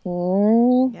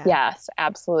 Mm-hmm. Yeah. Yes,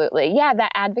 absolutely. Yeah,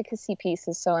 that advocacy piece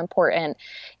is so important.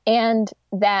 And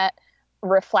that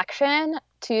reflection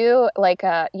too, like,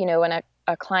 when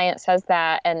a client says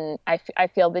that, and I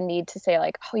feel the need to say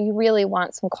like, oh, you really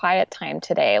want some quiet time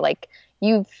today. Like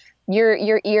your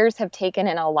ears have taken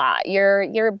in a lot.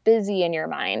 You're busy in your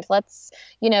mind.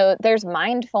 There's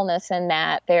mindfulness in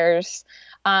that. There's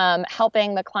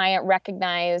helping the client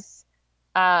recognize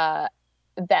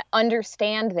that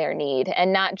understand their need,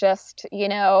 and not just,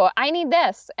 I need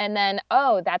this, and then,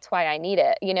 oh, that's why I need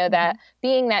it. That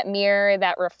being that mirror,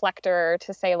 that reflector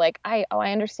to say like, I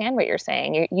understand what you're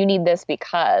saying. You need this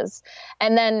because,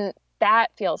 and then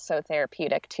that feels so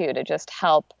therapeutic too, to just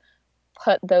help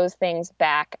put those things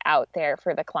back out there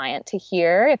for the client to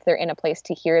hear, if they're in a place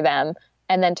to hear them,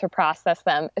 and then to process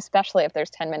them, especially if there's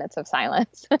 10 minutes of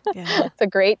silence. Yeah. It's a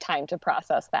great time to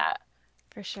process that.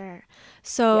 For sure.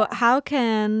 So how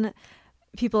can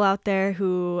people out there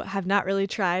who have not really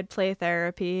tried play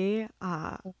therapy,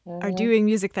 are doing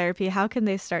music therapy, how can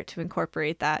they start to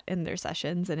incorporate that in their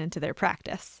sessions and into their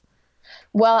practice?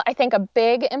 Well, I think a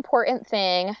big important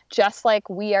thing, just like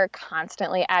we are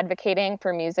constantly advocating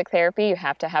for music therapy, you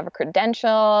have to have a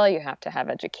credential, you have to have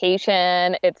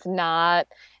education. It's not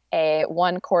a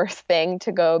one-course thing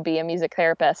to go be a music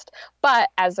therapist. But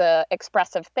as a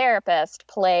expressive therapist,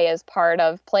 play is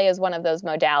one of those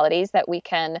modalities that we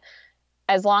can,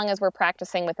 as long as we're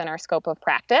practicing within our scope of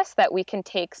practice, that we can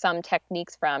take some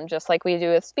techniques from, just like we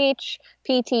do with speech,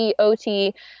 PT,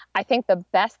 OT. I think the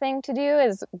best thing to do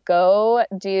is go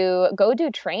do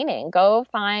training. Go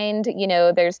find,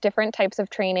 there's different types of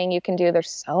training you can do. There's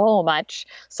so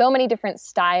many different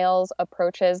styles,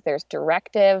 approaches. There's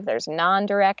directive, there's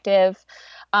non-directive.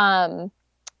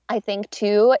 I think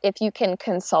too, if you can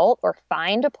consult or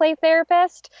find a play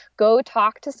therapist, go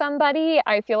talk to somebody.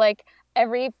 I feel like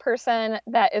every person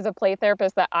that is a play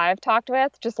therapist that I've talked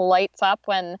with just lights up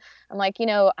when I'm like,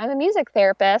 I'm a music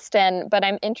therapist, but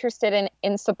I'm interested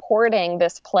in supporting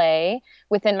this play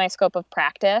within my scope of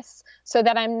practice, so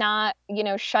that I'm not,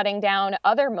 shutting down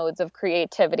other modes of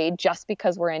creativity just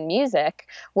because we're in music.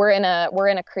 We're in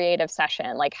a creative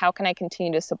session. Like, how can I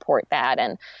continue to support that?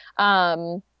 And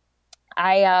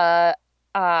I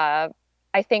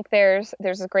think there's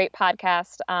a great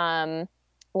podcast,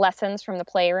 Lessons from the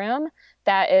Playroom,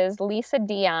 that is Lisa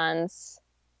Dion's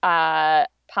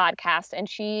podcast, and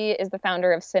she is the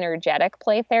founder of Synergetic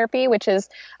Play Therapy, which is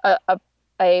a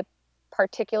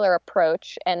particular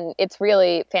approach, and it's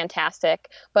really fantastic.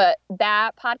 But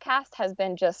that podcast has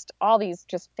been just all these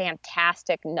just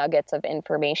fantastic nuggets of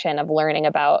information of learning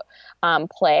about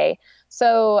play.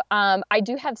 So I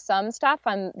do have some stuff.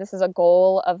 This is a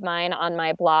goal of mine on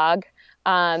my blog,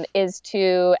 is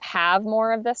to have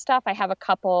more of this stuff. I have a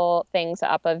couple things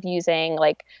up of using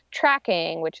like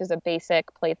tracking, which is a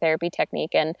basic play therapy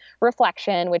technique, and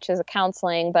reflection, which is a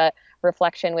counseling, but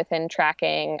reflection within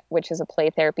tracking, which is a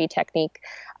play therapy technique.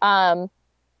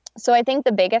 So I think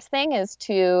the biggest thing is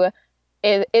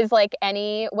like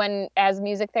when as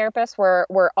music therapists,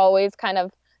 we're always kind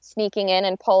of sneaking in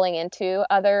and pulling into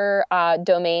other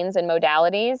domains and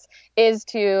modalities, is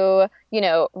to,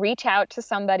 reach out to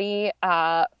somebody,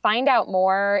 find out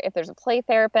more if there's a play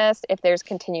therapist, if there's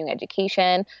continuing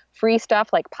education, free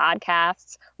stuff like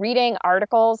podcasts, reading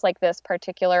articles like this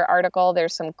particular article.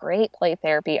 There's some great play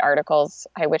therapy articles.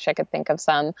 I wish I could think of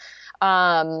some.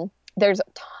 There's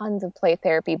tons of play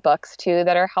therapy books too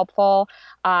that are helpful.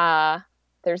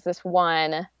 There's this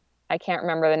one, I can't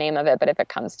remember the name of it, but if it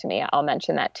comes to me, I'll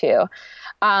mention that too.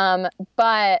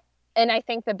 And I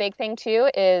think the big thing too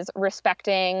is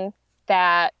respecting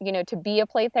that, to be a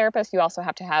play therapist, you also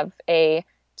have to have 2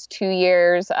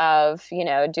 years of,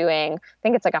 doing, I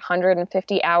think it's like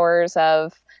 150 hours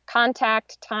of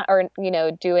contact time, or,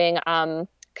 doing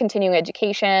continuing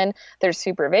education. There's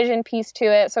supervision piece to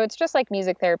it. So it's just like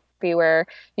music therapy, where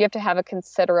you have to have a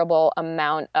considerable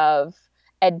amount of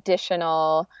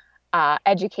additional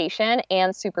education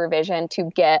and supervision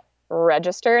to get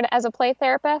registered as a play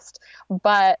therapist.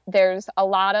 But there's a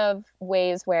lot of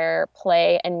ways where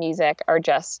play and music are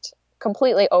just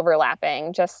completely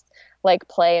overlapping, just like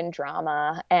play and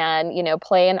drama, and,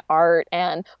 play and art,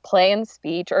 and play and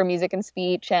speech, or music and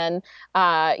speech, and,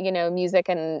 music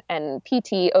and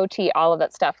PT, OT, all of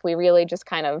that stuff. We really just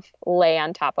kind of lay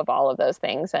on top of all of those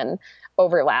things and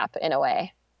overlap in a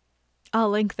way. I'll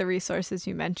link the resources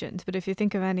you mentioned, but if you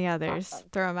think of any others, Awesome.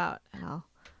 throw them out and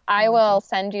I will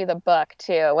send you the book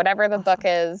too, whatever the book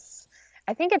is.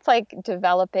 I think it's like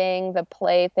Developing the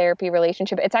Play Therapy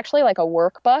Relationship. It's actually like a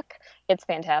workbook. It's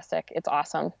fantastic. It's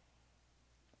awesome.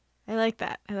 I like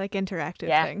that. I like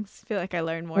interactive things. I feel like I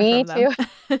learn more Me from too.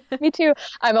 them. Me too.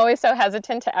 I'm always so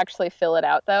hesitant to actually fill it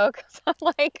out though, because I'm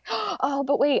like, oh,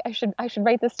 but wait, I should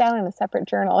write this down in a separate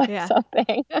journal or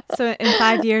something. So in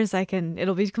 5 years,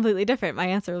 it'll be completely different. My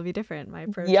answer will be different. My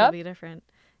approach will be different.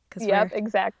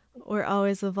 Exactly. We're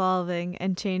always evolving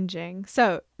and changing.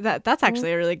 So that's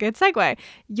actually a really good segue.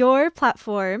 Your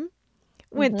platform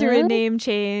went through a name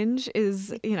change.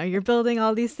 You're building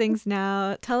all these things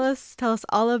now. Tell us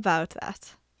all about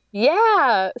that.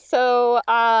 Yeah. So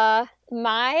my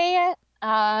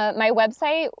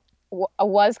website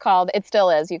was called, it still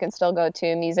is, you can still go to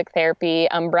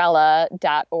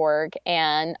musictherapyumbrella.org,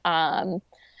 and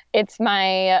it's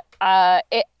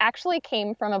it actually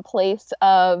came from a place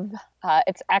of,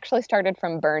 it's actually started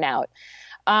from burnout.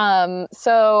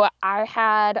 So I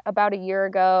had about a year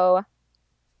ago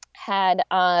had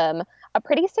a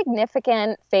pretty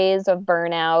significant phase of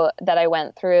burnout that I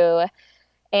went through.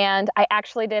 And I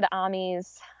actually did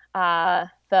Ami's, the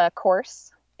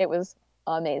course. It was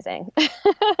amazing.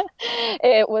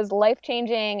 It was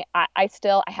life-changing. I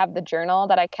have the journal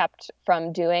that I kept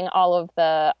from doing all of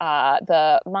the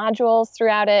modules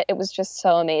throughout it. It was just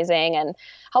so amazing, and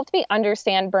helped me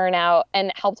understand burnout,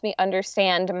 and helped me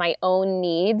understand my own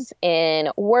needs in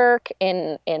work,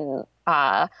 in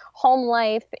home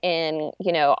life, in,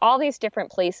 all these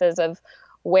different places of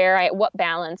what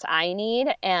balance I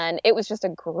need. And it was just a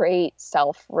great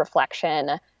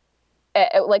self-reflection,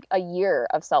 like a year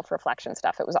of self-reflection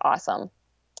stuff. It was awesome.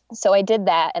 So I did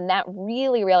that, and that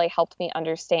really, really helped me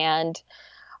understand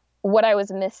what I was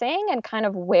missing and kind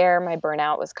of where my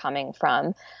burnout was coming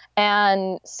from.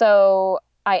 And so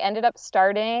I ended up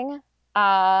starting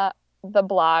the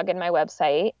blog and my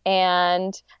website,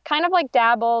 and kind of like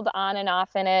dabbled on and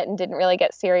off in it, and didn't really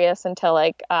get serious until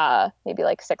like maybe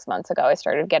like 6 months ago. I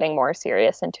started getting more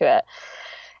serious into it.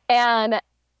 And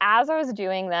as I was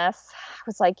doing this, I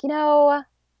was like,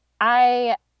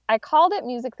 I called it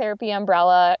Music Therapy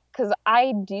Umbrella because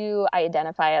I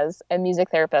identify as a music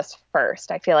therapist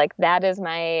first. I feel like that is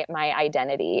my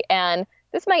identity. And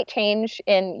this might change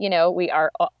we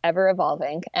are ever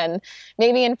evolving. And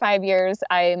maybe in 5 years,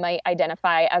 I might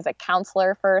identify as a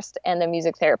counselor first and a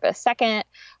music therapist second.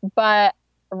 But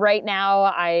right now,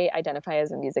 I identify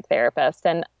as a music therapist.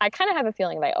 And I kind of have a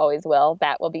feeling that I always will.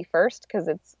 That will be first, because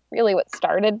it's really what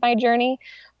started my journey.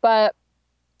 But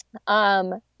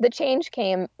the change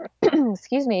came,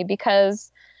 excuse me,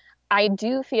 because I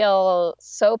do feel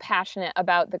so passionate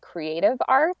about the creative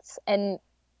arts, and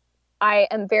I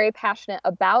am very passionate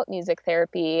about music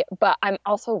therapy, but I'm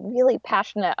also really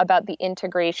passionate about the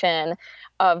integration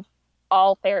of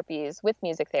all therapies with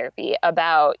music therapy,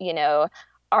 about,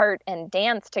 art and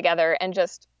dance together, and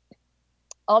just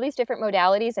all these different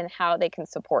modalities and how they can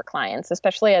support clients,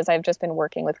 especially as I've just been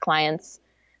working with clients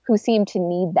who seem to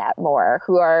need that more,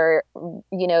 who are,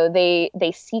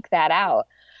 they seek that out.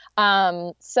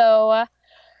 So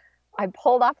I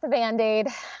pulled off the Band-Aid.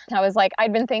 I was like,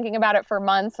 I'd been thinking about it for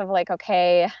months of like,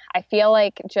 okay, I feel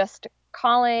like just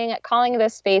calling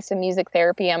this space a music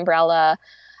therapy umbrella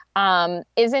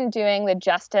isn't doing the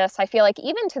justice, I feel like,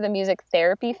 even to the music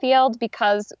therapy field,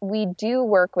 because we do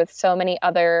work with so many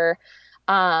other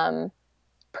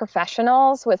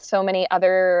professionals, with so many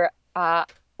other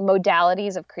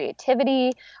modalities of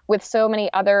creativity, with so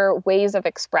many other ways of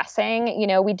expressing.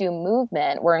 We do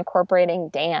movement, we're incorporating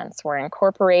dance, we're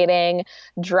incorporating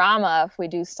drama if we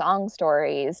do song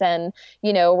stories, and,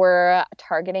 we're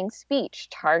targeting speech,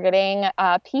 targeting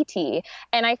PT.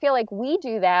 And I feel like we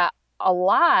do that a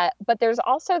lot, but there's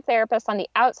also therapists on the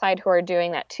outside who are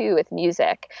doing that too with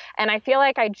music. And I feel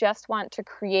like I just want to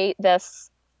create this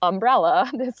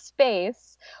umbrella, this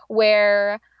space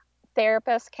where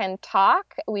therapists can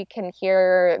talk, we can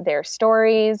hear their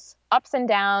stories, ups and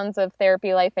downs of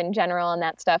therapy life in general and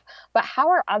that stuff. But how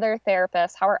are other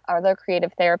therapists, how are other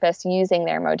creative therapists using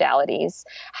their modalities?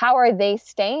 How are they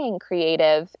staying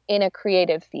creative in a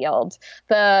creative field?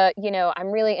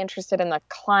 I'm really interested in the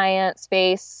client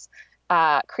space,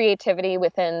 creativity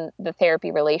within the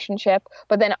therapy relationship,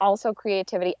 but then also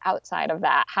creativity outside of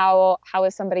that. How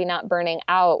is somebody not burning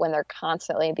out when they're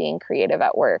constantly being creative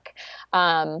at work?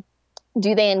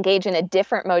 Do they engage in a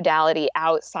different modality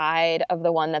outside of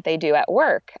the one that they do at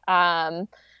work?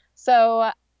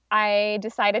 So I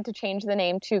decided to change the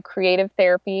name to Creative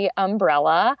Therapy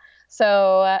Umbrella.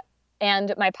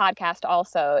 And my podcast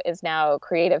also is now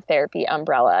Creative Therapy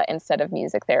Umbrella instead of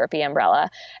Music Therapy Umbrella.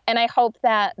 And I hope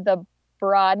that the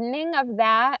broadening of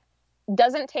that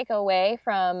doesn't take away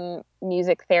from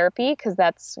music therapy, because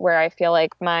that's where I feel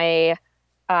like my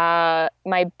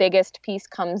biggest piece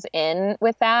comes in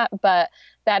with that, but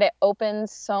that it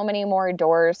opens so many more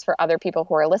doors for other people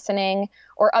who are listening,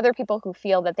 or other people who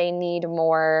feel that they need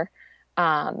more,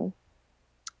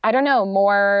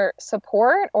 more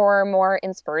support or more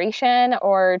inspiration,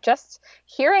 or just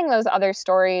hearing those other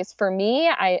stories. For me,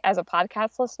 as a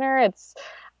podcast listener,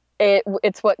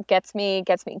 it's what gets me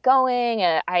going,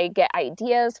 and I get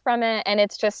ideas from it. And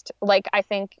it's just like, I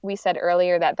think we said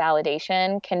earlier, that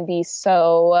validation can be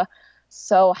so,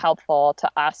 so helpful to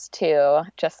us too,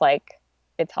 just like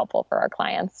it's helpful for our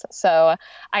clients. So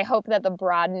I hope that the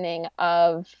broadening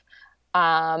of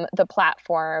the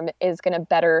platform is going to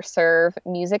better serve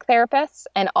music therapists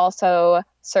and also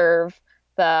serve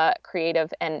the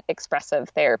creative and expressive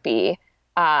therapy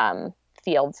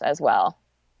fields as well.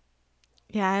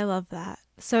 Yeah, I love that.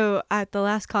 So at the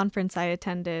last conference I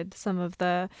attended, some of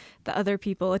the other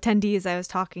attendees I was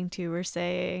talking to, were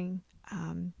saying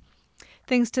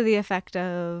things to the effect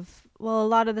of, well, a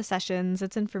lot of the sessions,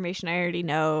 it's information I already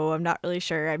know. I'm not really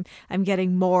sure. I'm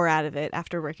getting more out of it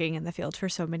after working in the field for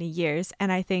so many years.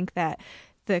 And I think that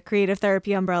the creative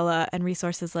therapy umbrella and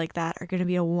resources like that are going to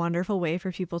be a wonderful way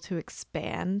for people to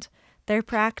expand their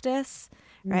practice,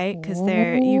 right? Because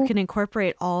you can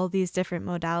incorporate all these different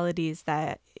modalities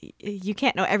that you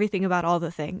can't know everything about all the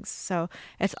things. So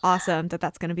it's awesome that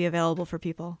that's going to be available for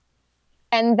people.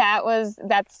 And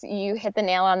you hit the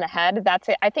nail on the head. That's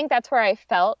it. I think that's where I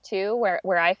felt too,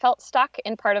 where I felt stuck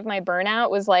in part of my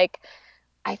burnout, was like,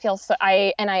 I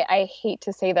hate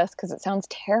to say this because it sounds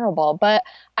terrible, but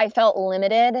I felt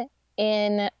limited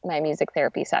in my music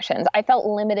therapy sessions. I felt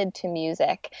limited to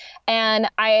music.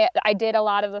 And I did a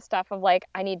lot of the stuff of like,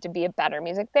 I need to be a better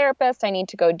music therapist. I need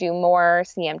to go do more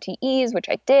CMTEs, which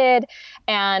I did.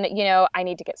 And, I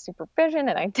need to get supervision,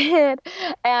 and I did.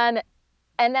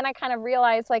 And then I kind of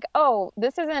realized like, oh,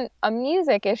 this isn't a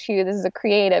music issue. This is a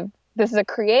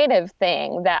creative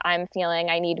thing that I'm feeling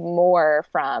I need more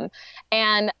from.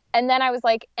 And then I was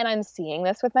like, and I'm seeing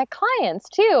this with my clients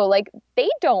too. Like, they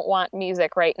don't want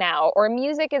music right now, or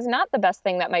music is not the best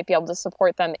thing that might be able to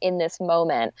support them in this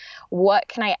moment. What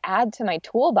can I add to my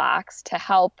toolbox to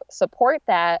help support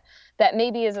that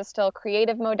maybe is a still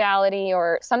creative modality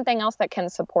or something else that can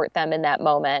support them in that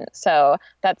moment? So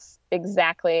that's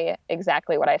exactly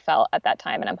what I felt at that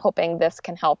time. And I'm hoping this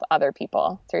can help other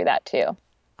people through that too.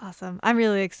 Awesome. I'm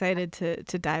really excited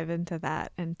to dive into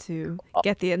that and to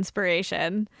get the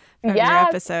inspiration from your Yes.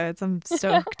 episodes. I'm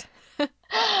stoked.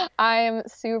 I'm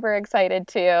super excited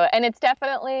too. And it's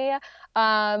definitely,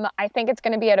 I think it's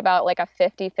going to be at about like a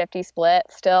 50-50 split.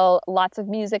 Still lots of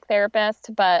music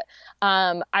therapists, but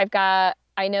I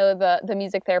know the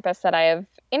music therapists that I have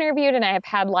interviewed and I have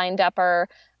had lined up are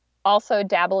also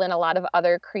dabble in a lot of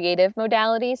other creative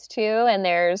modalities too. And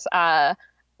there's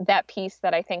that piece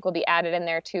that I think will be added in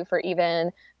there too for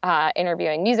even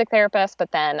interviewing music therapists,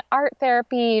 but then art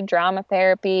therapy, drama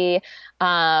therapy.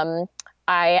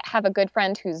 I have a good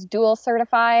friend who's dual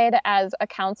certified as a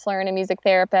counselor and a music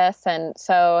therapist. And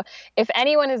so if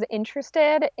anyone is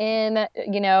interested in,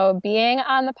 being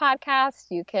on the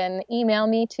podcast, you can email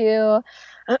me too.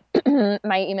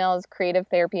 My email is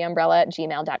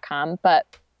creativetherapyumbrella@gmail.com. But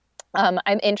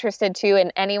I'm interested too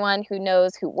in anyone who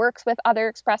knows who works with other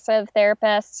expressive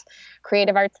therapists,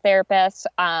 creative arts therapists,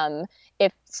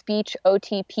 if speech,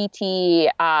 OT, PT,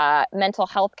 mental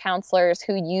health counselors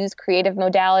who use creative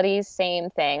modalities, same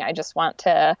thing. I just want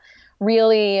to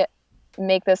really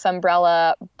make this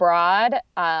umbrella broad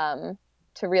to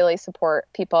really support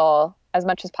people as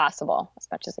much as possible, as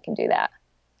much as it can do that.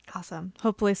 Awesome.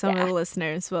 Hopefully some of the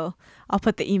listeners I'll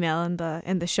put the email in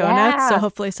the show notes. So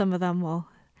hopefully some of them will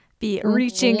be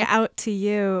reaching out to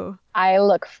you. I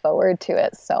look forward to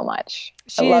it so much.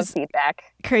 I love feedback.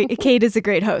 Kate is a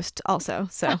great host also.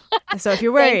 So if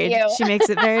you're worried, she makes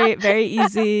it very, very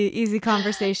easy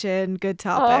conversation, good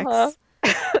topics.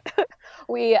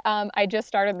 I just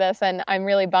started this and I'm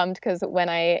really bummed because when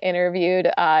I interviewed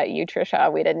you,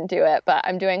 Trisha, we didn't do it, but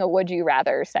I'm doing a Would You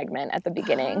Rather segment at the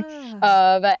beginning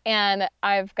and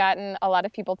I've gotten a lot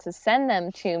of people to send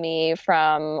them to me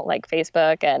from like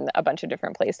Facebook and a bunch of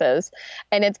different places.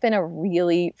 And it's been a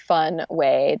really fun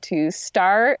way to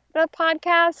start the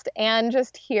podcast and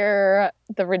just hear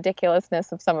the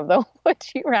ridiculousness of some of the Would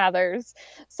You Rathers.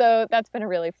 So that's been a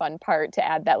really fun part to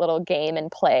add that little game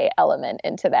and play element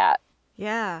into that.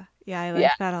 Yeah, I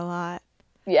like that a lot.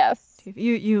 Yes.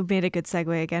 You made a good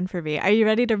segue again for me. Are you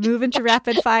ready to move into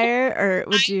rapid fire, or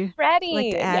would you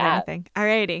like to add anything?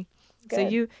 Alrighty. Good. So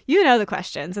you know the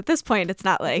questions. At this point, it's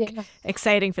not like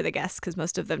exciting for the guests because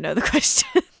most of them know the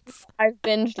questions. I've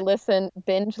binge listened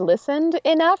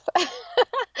enough.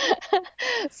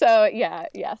 So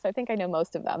yes, I think I know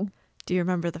most of them. Do you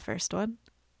remember the first one?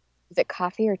 Is it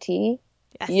coffee or tea?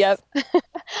 Yes. Yep.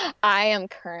 I am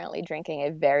currently drinking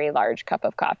a very large cup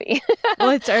of coffee.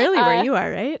 Well, it's early where you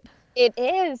are, right? It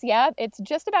is. Yep. It's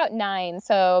just about 9.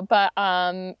 So, but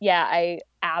I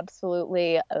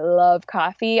absolutely love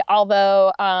coffee.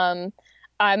 Although I'm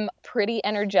pretty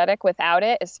energetic without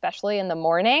it, especially in the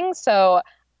morning. So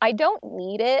I don't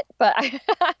need it, but I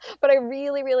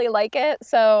really, really like it.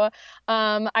 So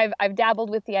I've dabbled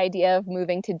with the idea of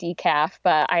moving to decaf,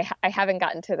 but I haven't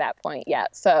gotten to that point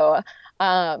yet. So,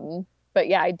 but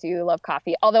yeah, I do love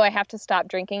coffee. Although I have to stop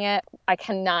drinking it. I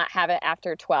cannot have it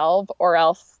after 12, or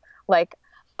else like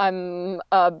I'm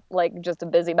like just a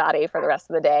busybody for the rest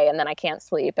of the day, and then I can't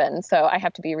sleep, and so I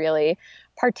have to be really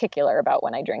particular about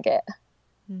when I drink it.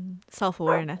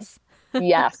 Self-awareness.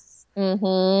 Yes.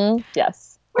 Mm-hmm.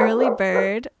 Yes. Early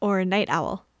bird or night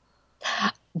owl?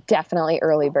 Definitely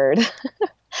early bird.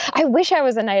 I wish I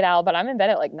was a night owl, but I'm in bed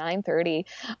at like 9:30.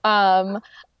 I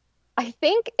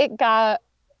think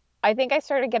I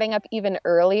started getting up even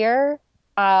earlier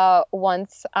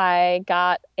once I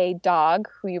got a dog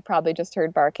who you probably just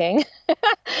heard barking.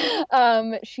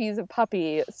 She's a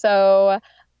puppy. So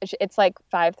it's like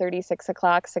 5:30, 6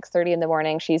 o'clock, 6:30 in the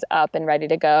morning. She's up and ready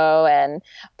to go and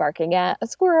barking at a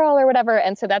squirrel or whatever.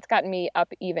 And so that's gotten me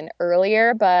up even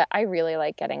earlier, but I really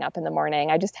like getting up in the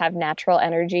morning. I just have natural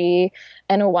energy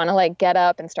and want to like get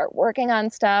up and start working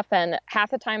on stuff. And half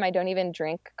the time I don't even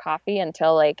drink coffee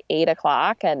until like 8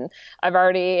 o'clock, and I've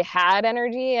already had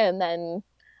energy, and then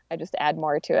I just add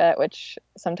more to it, which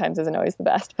sometimes isn't always the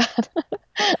best.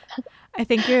 I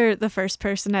think you're the first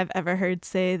person I've ever heard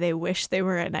say they wish they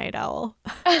were a night owl.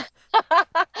 The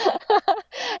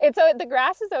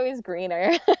grass is always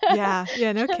greener. Yeah,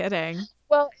 no kidding.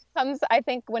 Well, it comes, I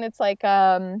think, when it's like,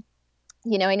 I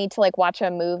need to like watch a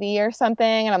movie or something,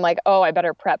 and I'm like, oh, I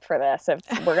better prep for this. If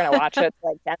we're gonna watch it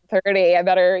like 10:30, I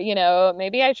better,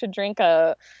 maybe I should drink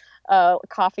a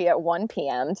coffee at 1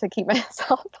 p.m. to keep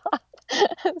myself up.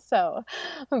 So,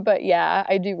 but yeah,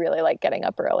 I do really like getting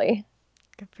up early.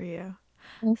 Good for you.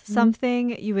 Mm-hmm.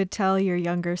 Something you would tell your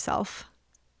younger self?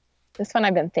 This one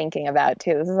I've been thinking about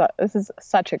too. This is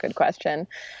such a good question.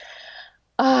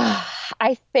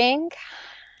 I think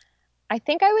I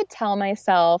would tell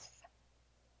myself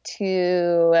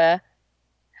to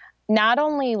not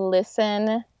only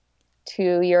listen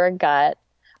to your gut,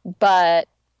 but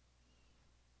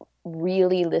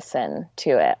really listen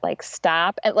to it. Like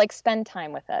stop and like spend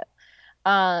time with it.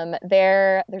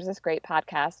 There's this great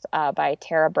podcast by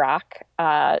Tara Brach.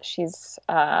 She's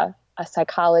a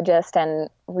psychologist and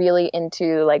really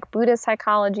into like Buddhist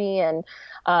psychology and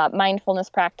mindfulness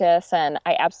practice, and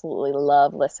I absolutely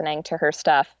love listening to her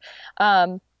stuff.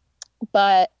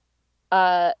 But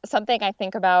something I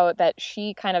think about that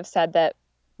she kind of said that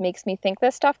makes me think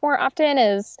this stuff more often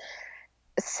is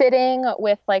sitting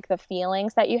with like the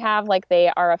feelings that you have, like they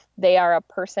are a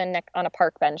person on a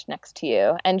park bench next to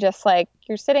you, and just like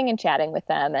you're sitting and chatting with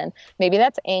them, and maybe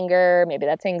that's anger, maybe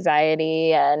that's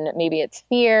anxiety, and maybe it's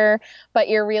fear, but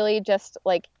you're really just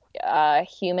like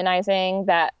humanizing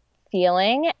that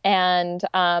feeling. And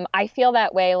I feel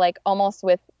that way like almost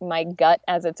with my gut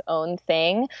as its own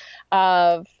thing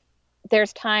of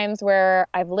there's times where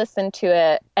I've listened to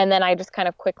it and then I just kind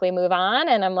of quickly move on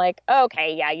and I'm like, oh,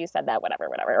 okay, yeah, you said that, whatever,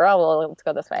 whatever. Oh, well, let's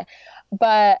go this way.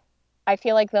 But I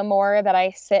feel like the more that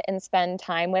I sit and spend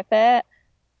time with it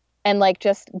and like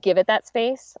just give it that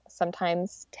space,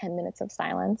 sometimes 10 minutes of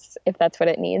silence, if that's what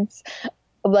it needs,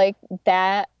 like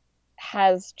that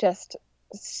has just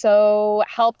so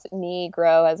helped me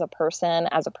grow as a person,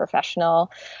 as a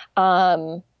professional.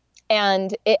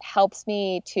 And it helps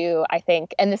me to, I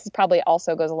think, and this is probably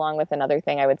also goes along with another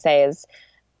thing I would say is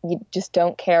you just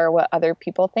don't care what other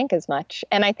people think as much.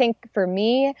 And I think for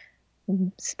me,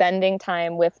 spending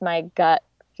time with my gut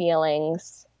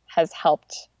feelings has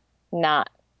helped not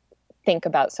think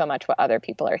about so much what other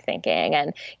people are thinking.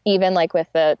 And even like with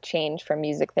the change from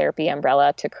music therapy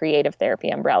umbrella to creative therapy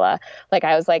umbrella, like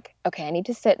I was like, okay, I need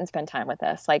to sit and spend time with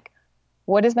this. Like,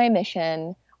 what is my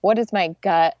mission? What is my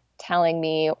gut telling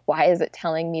me? Why is it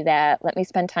telling me that? Let me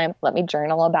spend time, let me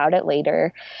journal about it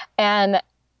later. And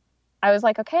I was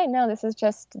like, okay, no, this is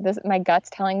just this, my gut's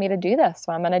telling me to do this,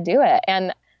 so I'm going to do it.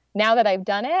 And now that I've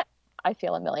done it, I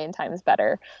feel a million times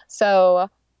better. So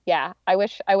yeah, I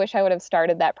wish I would have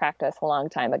started that practice a long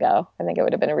time ago. I think it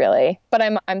would have been really, but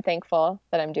I'm thankful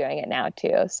that I'm doing it now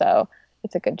too. So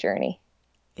it's a good journey.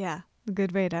 Yeah, a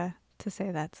good way to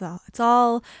say that. So it's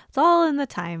all in the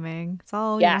timing. It's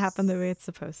all gonna happen the way it's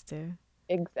supposed to.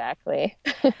 Exactly.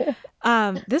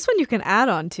 This one you can add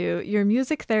on to your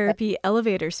music therapy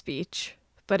elevator speech.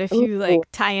 But if you like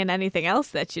tie in anything else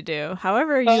that you do,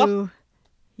 however you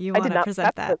want to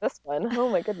present that. For this one. Oh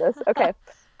my goodness. Okay.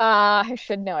 I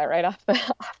should know it right off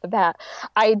the bat.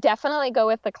 I definitely go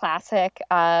with the classic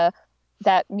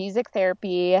that music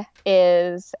therapy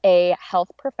is a health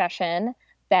profession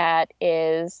that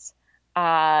is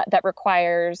that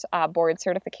requires board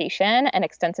certification and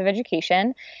extensive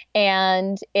education,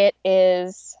 and it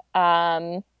is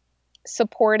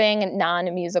supporting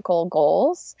non-musical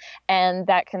goals, and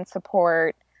that can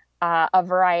support a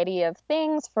variety of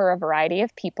things for a variety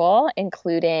of people,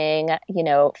 including, you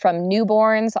know, from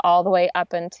newborns all the way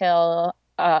up until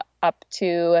up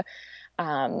to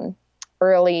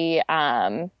early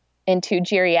into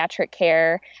geriatric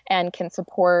care, and can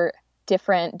support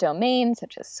different domains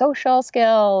such as social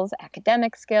skills,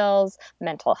 academic skills,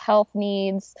 mental health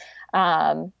needs.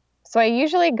 So I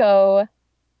usually go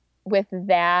with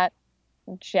that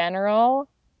general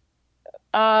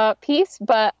piece,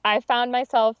 but I found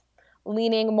myself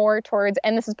leaning more towards,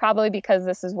 and this is probably because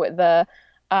this is what the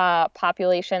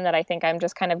population that I think I'm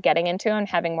just kind of getting into and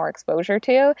having more exposure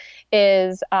to,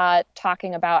 is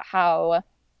talking about how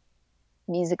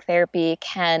music therapy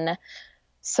can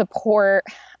support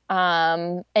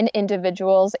an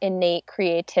individual's innate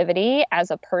creativity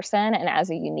as a person and as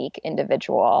a unique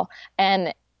individual.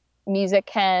 And music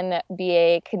can be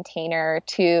a container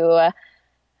to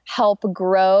help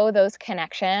grow those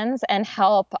connections and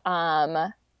help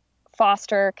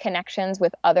foster connections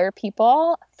with other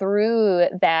people through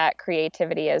that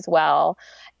creativity as well.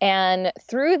 And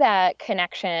through that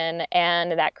connection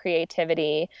and that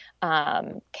creativity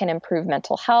can improve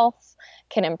mental health,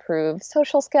 can improve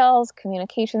social skills,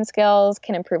 communication skills,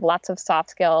 can improve lots of soft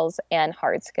skills and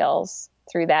hard skills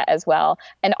through that as well.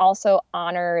 And also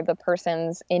honor the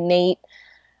person's innate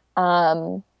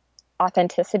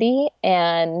authenticity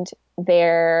and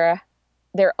their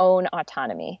own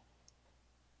autonomy.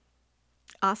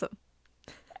 Awesome.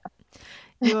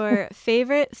 Your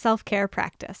favorite self-care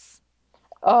practice?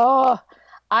 Oh,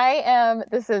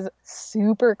 this is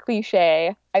super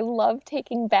cliche. I love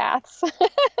taking baths.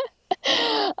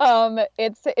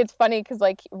 It's funny because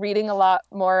like reading a lot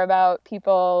more about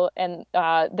people and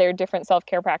their different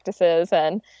self-care practices,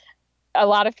 and a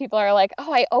lot of people are like,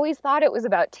 oh, I always thought it was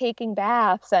about taking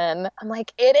baths. And I'm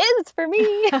like, it is for me.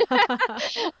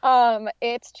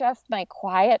 It's just my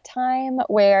quiet time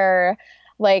where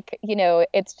Like,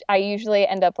 I usually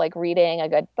end up like reading a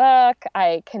good book.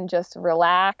 I can just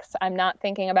relax. I'm not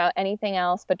thinking about anything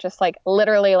else, but just like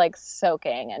literally like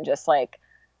soaking and just like,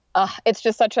 it's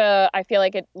just I feel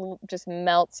like it just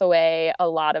melts away a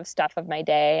lot of stuff of my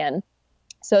day. And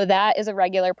so that is a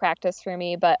regular practice for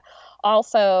me. But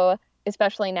also,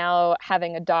 especially now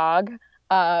having a dog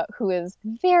who is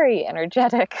very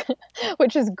energetic,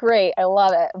 which is great. I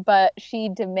love it. But she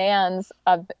demands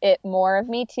it more of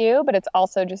me too. But it's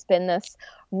also just been this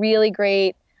really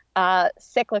great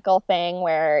cyclical thing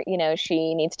where,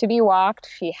 she needs to be walked.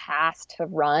 She has to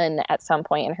run at some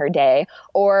point in her day,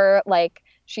 or like,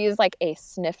 she's like a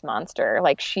sniff monster.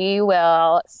 Like she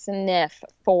will sniff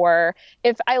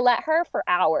if I let her for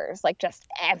hours, like just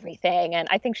everything. And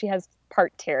I think she has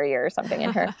part terrier or something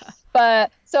in her.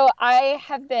 But so I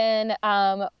have been,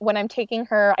 when I'm taking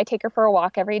her, I take her for a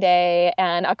walk every day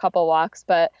and a couple walks,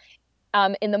 but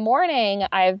in the morning,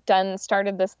 I've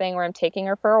started this thing where I'm taking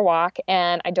her for a walk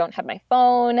and I don't have my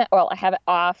phone. Well, I have it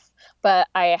off, but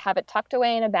I have it tucked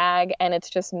away in a bag and it's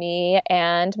just me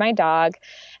and my dog.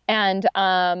 And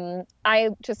I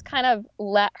just kind of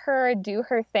let her do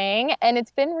her thing. And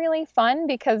it's been really fun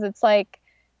because it's like,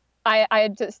 I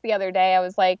just the other day, I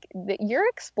was like, you're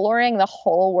exploring the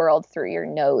whole world through your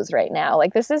nose right now.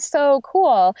 Like, this is so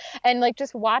cool. And like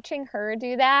just watching her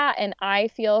do that. And I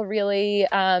feel really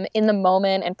in the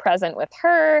moment and present with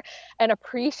her and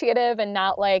appreciative and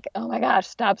not like, oh my gosh,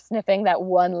 stop sniffing that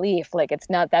one leaf. Like, it's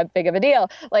not that big of a deal.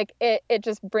 Like it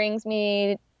just brings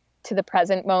me to the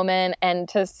present moment and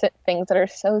to things that are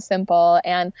so simple.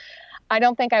 And I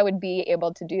don't think I would be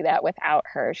able to do that without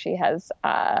her. She has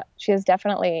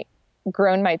definitely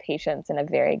grown my patience in a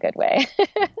very good way.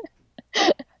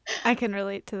 I can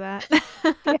relate to that.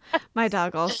 Yeah. My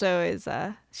dog also is,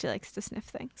 she likes to sniff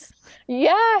things.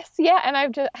 Yes. Yeah. And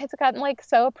I've gotten like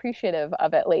so appreciative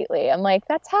of it lately. I'm like,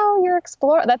 that's how you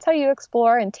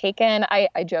explore and take in.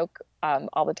 I joke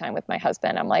all the time with my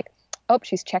husband. I'm like, oh,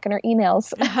 she's checking her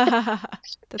emails.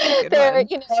 That's a good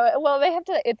one. Well,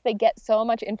 they get so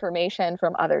much information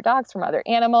from other dogs, from other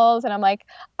animals. And I'm like,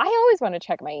 I always want to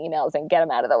check my emails and get them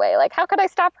out of the way. Like, how could I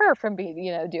stop her from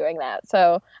doing that?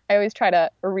 So I always try to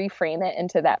reframe it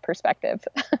into that perspective.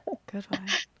 Good one.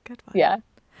 Good one. Yeah.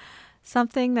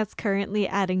 Something that's currently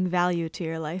adding value to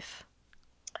your life.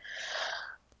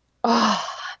 Oh,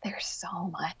 there's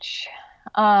so much.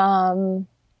 I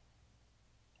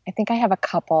think I have a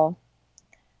couple.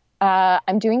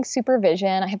 I'm doing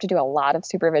supervision. I have to do a lot of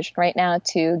supervision right now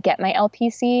to get my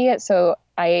LPC. So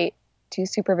I do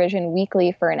supervision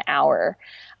weekly for an hour.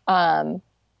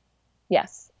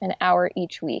 Yes, an hour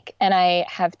each week. And I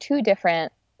have 2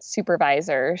 different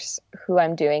supervisors who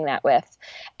I'm doing that with.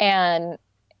 And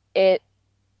it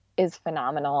is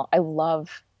phenomenal. I love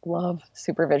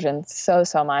supervision so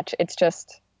much.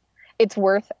 It's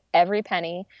worth every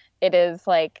penny. It is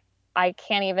like, I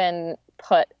can't even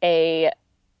put a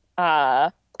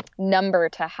number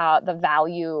to how the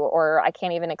value, or I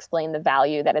can't even explain the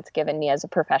value that it's given me as a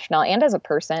professional and as a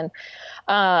person.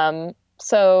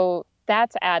 So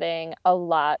that's adding a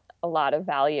lot of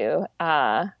value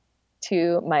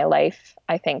to my life,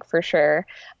 I think, for sure.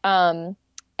 And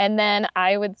then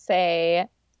I would say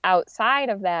outside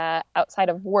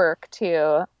of work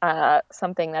too,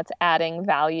 something that's adding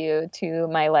value to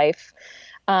my life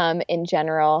in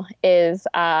general is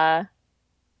I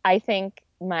think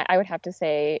I would have to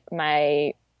say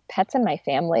my pets and my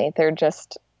family. They're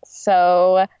just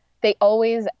they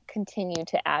always continue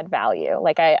to add value.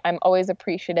 Like I'm always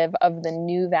appreciative of the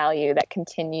new value that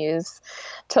continues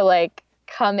to like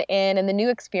come in, and the new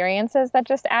experiences that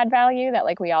just add value that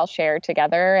like we all share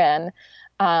together. And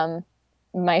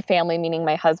my family, meaning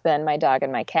my husband, my dog,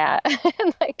 and my cat,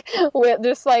 and like with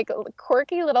just like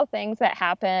quirky little things that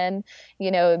happen.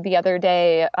 The other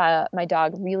day, my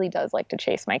dog really does like to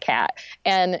chase my cat,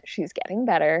 and she's getting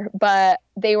better, but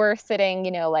they were sitting,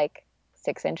 like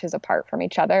 6 inches apart from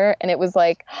each other. And it was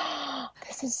like, oh,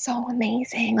 this is so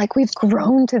amazing. Like, we've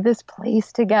grown to this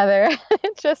place together.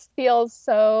 It feels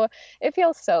so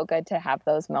good to have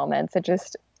those moments.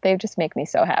 They just make me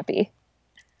so happy.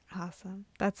 Awesome.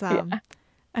 That's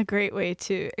a great way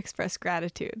to express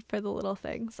gratitude for the little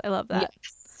things. I love that.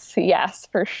 Yes,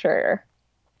 for sure.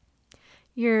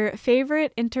 Your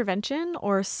favorite intervention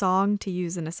or song to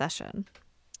use in a session?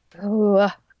 Oh,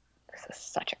 this is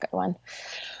such a good one.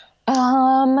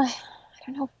 I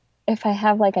don't know if I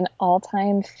have like an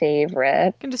all-time favorite.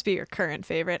 It can just be your current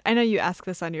favorite. I know you ask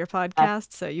this on your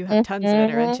podcast, so you have tons of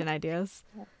intervention ideas.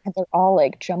 They're all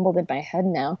like jumbled in my head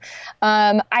now.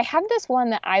 I have this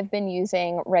one that I've been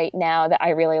using right now that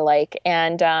I really like.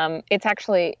 And it's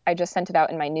actually, I just sent it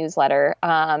out in my newsletter.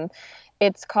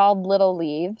 It's called Little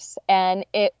Leaves, and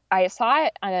I saw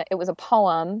it. It was a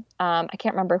poem. I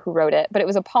can't remember who wrote it, but it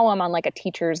was a poem on like a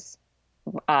teacher's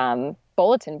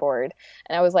bulletin board,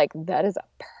 and I was like, that is a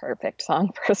perfect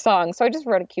song for a song. So I just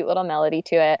wrote a cute little melody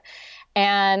to it.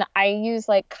 And I use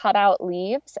like cutout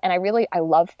leaves, and I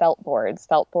love felt boards.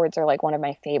 Felt boards are like one of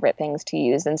my favorite things to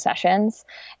use in sessions.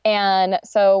 And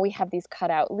so we have these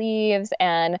cutout leaves,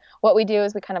 and what we do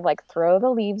is we kind of like throw the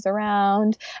leaves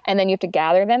around, and then you have to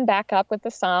gather them back up with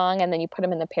the song, and then you put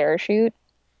them in the parachute.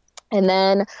 And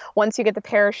then once you get the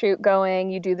parachute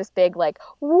going, you do this big like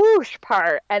whoosh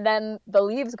part, and then the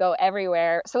leaves go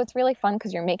everywhere. So it's really fun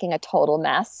because you're making a total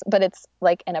mess, but it's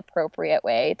like an appropriate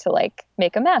way to like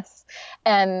make a mess.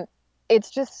 And it's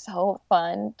just so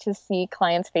fun to see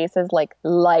clients' faces like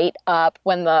light up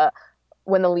when the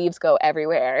leaves go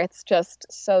everywhere. It's just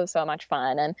so, so much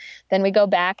fun. And then we go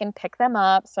back and pick them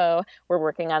up. So we're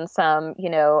working on some,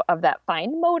 of that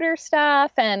fine motor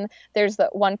stuff. And there's the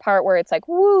one part where it's like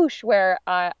whoosh, where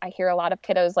I hear a lot of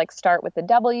kiddos like start with the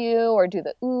W or do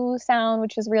the ooh sound,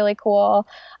 which is really cool.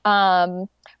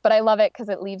 But I love it because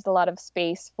it leaves a lot of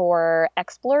space for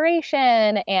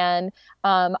exploration and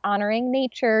honoring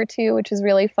nature too, which is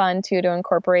really fun too, to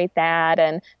incorporate that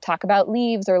and talk about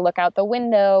leaves or look out the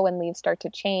window when leaves start to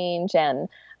change. And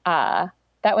that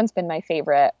one's been my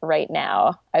favorite right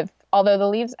now. Although the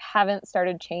leaves haven't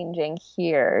started changing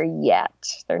here yet.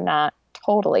 They're not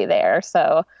totally there.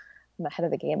 So I'm ahead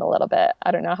of the game a little bit.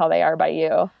 I don't know how they are by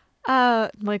you.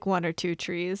 Like one or two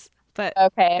trees, but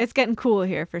okay. It's getting cool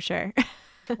here for sure.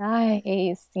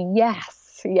 Nice.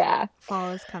 Yes. Yeah.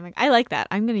 Fall is coming. I like that.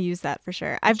 I'm going to use that for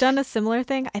sure. I've done a similar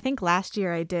thing. I think last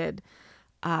year I did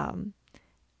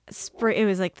spring. It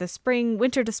was like the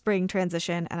winter to spring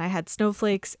transition, and I had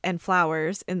snowflakes and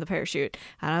flowers in the parachute.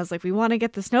 And I was like, we want to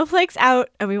get the snowflakes out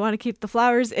and we want to keep the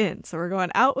flowers in. So we're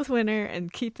going out with winter and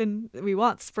we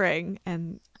want spring.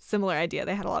 And similar idea.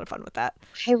 They had a lot of fun with that.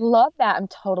 I love that. I'm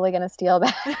totally going to steal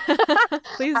that.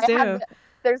 Please do.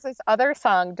 There's this other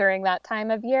song during that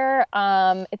time of year.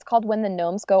 It's called When the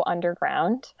Gnomes Go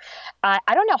Underground. I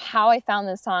don't know how I found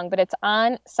this song, but it's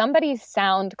on somebody's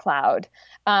SoundCloud.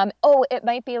 It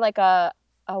might be like a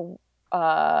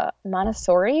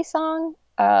Montessori song.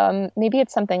 Maybe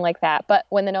it's something like that. But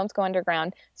When the Gnomes Go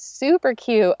Underground, super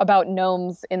cute about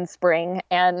gnomes in spring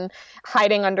and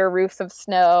hiding under roofs of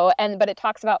snow. But it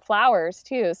talks about flowers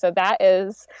too. So that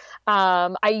is,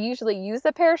 I usually use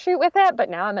the parachute with it,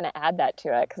 but now I'm going to add that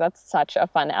to it because that's such a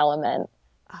fun element.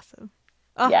 Awesome.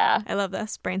 Oh, yeah. I love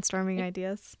this. Brainstorming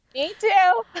ideas. Me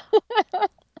too. All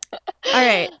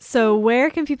right. So where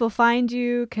can people find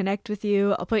you, connect with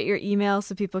you? I'll put your email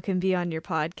so people can be on your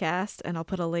podcast, and I'll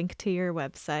put a link to your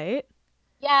website.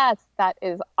 Yes, that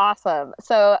is awesome.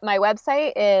 So my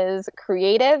website is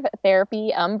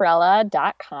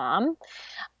creativetherapyumbrella.com.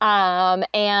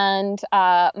 And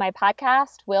my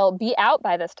podcast will be out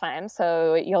by this time,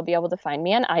 so you'll be able to find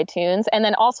me on iTunes. And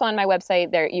then also on my website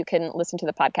there, you can listen to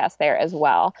the podcast there as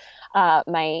well.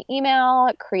 My email,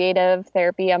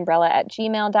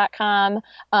 creativetherapyumbrella@gmail.com.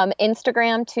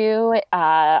 Instagram too,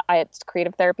 it's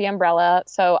Creative Therapy Umbrella.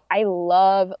 So I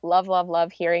love, love, love,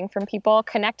 love hearing from people.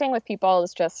 Connecting with people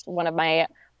is just one of my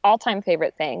all-time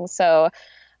favorite things. So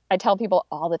I tell people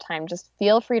all the time, just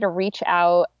feel free to reach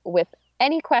out with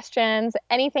any questions,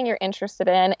 anything you're interested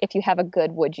in. If you have a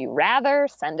good would you rather,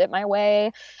 send it my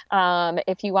way.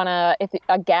 If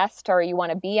a guest or you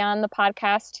want to be on the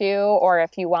podcast too, or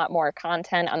if you want more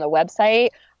content on the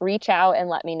website, reach out and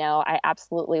let me know. I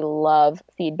absolutely love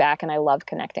feedback and I love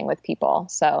connecting with people.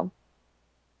 So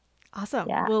awesome.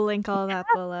 Yeah. We'll link all that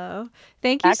below.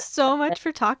 Thank you so much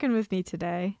for talking with me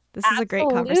today. This is a great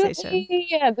conversation.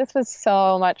 Yeah, this was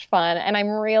so much fun. And I'm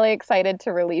really excited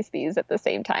to release these at the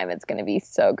same time. It's going to be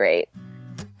so great.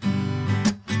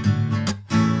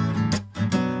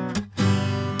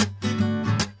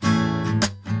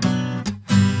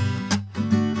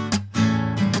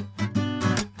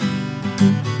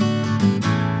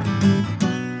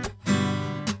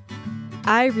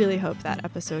 I really hope that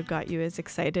episode got you as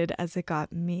excited as it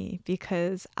got me,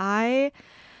 because I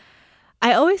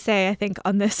always say, I think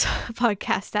on this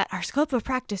podcast, that our scope of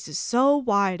practice is so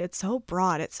wide, it's so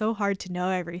broad, it's so hard to know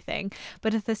everything.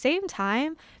 But at the same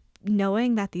time,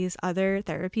 knowing that these other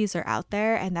therapies are out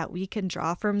there and that we can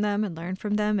draw from them and learn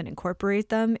from them and incorporate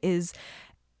them is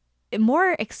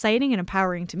more exciting and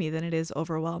empowering to me than it is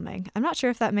overwhelming. I'm not sure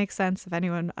if that makes sense, if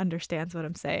anyone understands what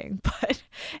I'm saying, but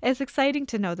it's exciting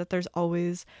to know that there's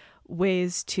always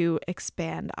ways to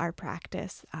expand our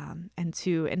practice and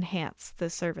to enhance the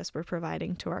service we're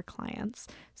providing to our clients.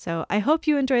 So I hope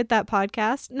you enjoyed that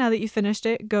podcast. Now that you finished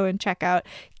it, go and check out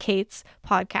Kate's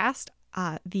podcast.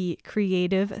 the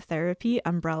Creative Therapy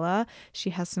umbrella.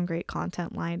 She has some great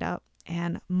content lined up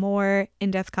and more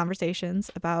in-depth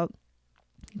conversations about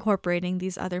incorporating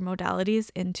these other modalities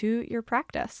into your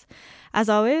practice. As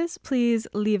always, please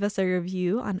leave us a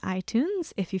review on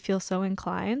iTunes if you feel so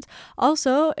inclined.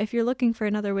 Also, if you're looking for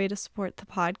another way to support the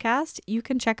podcast, you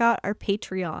can check out our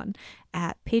Patreon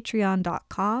at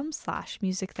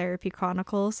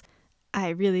patreon.com/musictherapychronicles. I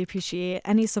really appreciate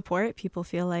any support people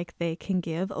feel like they can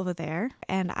give over there.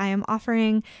 And I am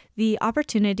offering the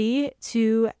opportunity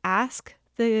to ask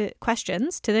the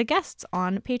questions to the guests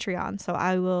on Patreon. So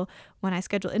I will, when I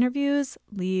schedule interviews,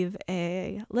 leave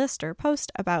a list or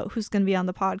post about who's going to be on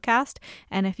the podcast.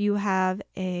 And if you have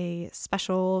a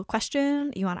special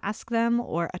question you want to ask them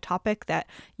or a topic that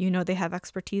you know they have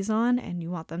expertise on and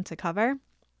you want them to cover,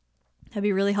 that'd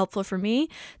be really helpful for me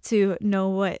to know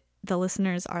what the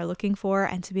listeners are looking for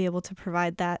and to be able to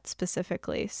provide that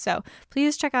specifically. So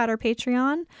please check out our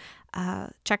Patreon.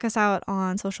 Check us out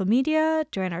on social media,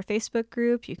 join our Facebook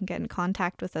group. You can get in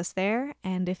contact with us there.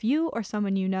 And if you or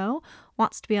someone you know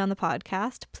wants to be on the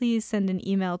podcast, please send an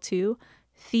email to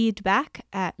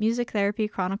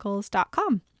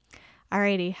feedback@musictherapychronicles.com.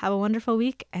 Alrighty, have a wonderful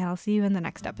week, and I'll see you in the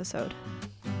next episode.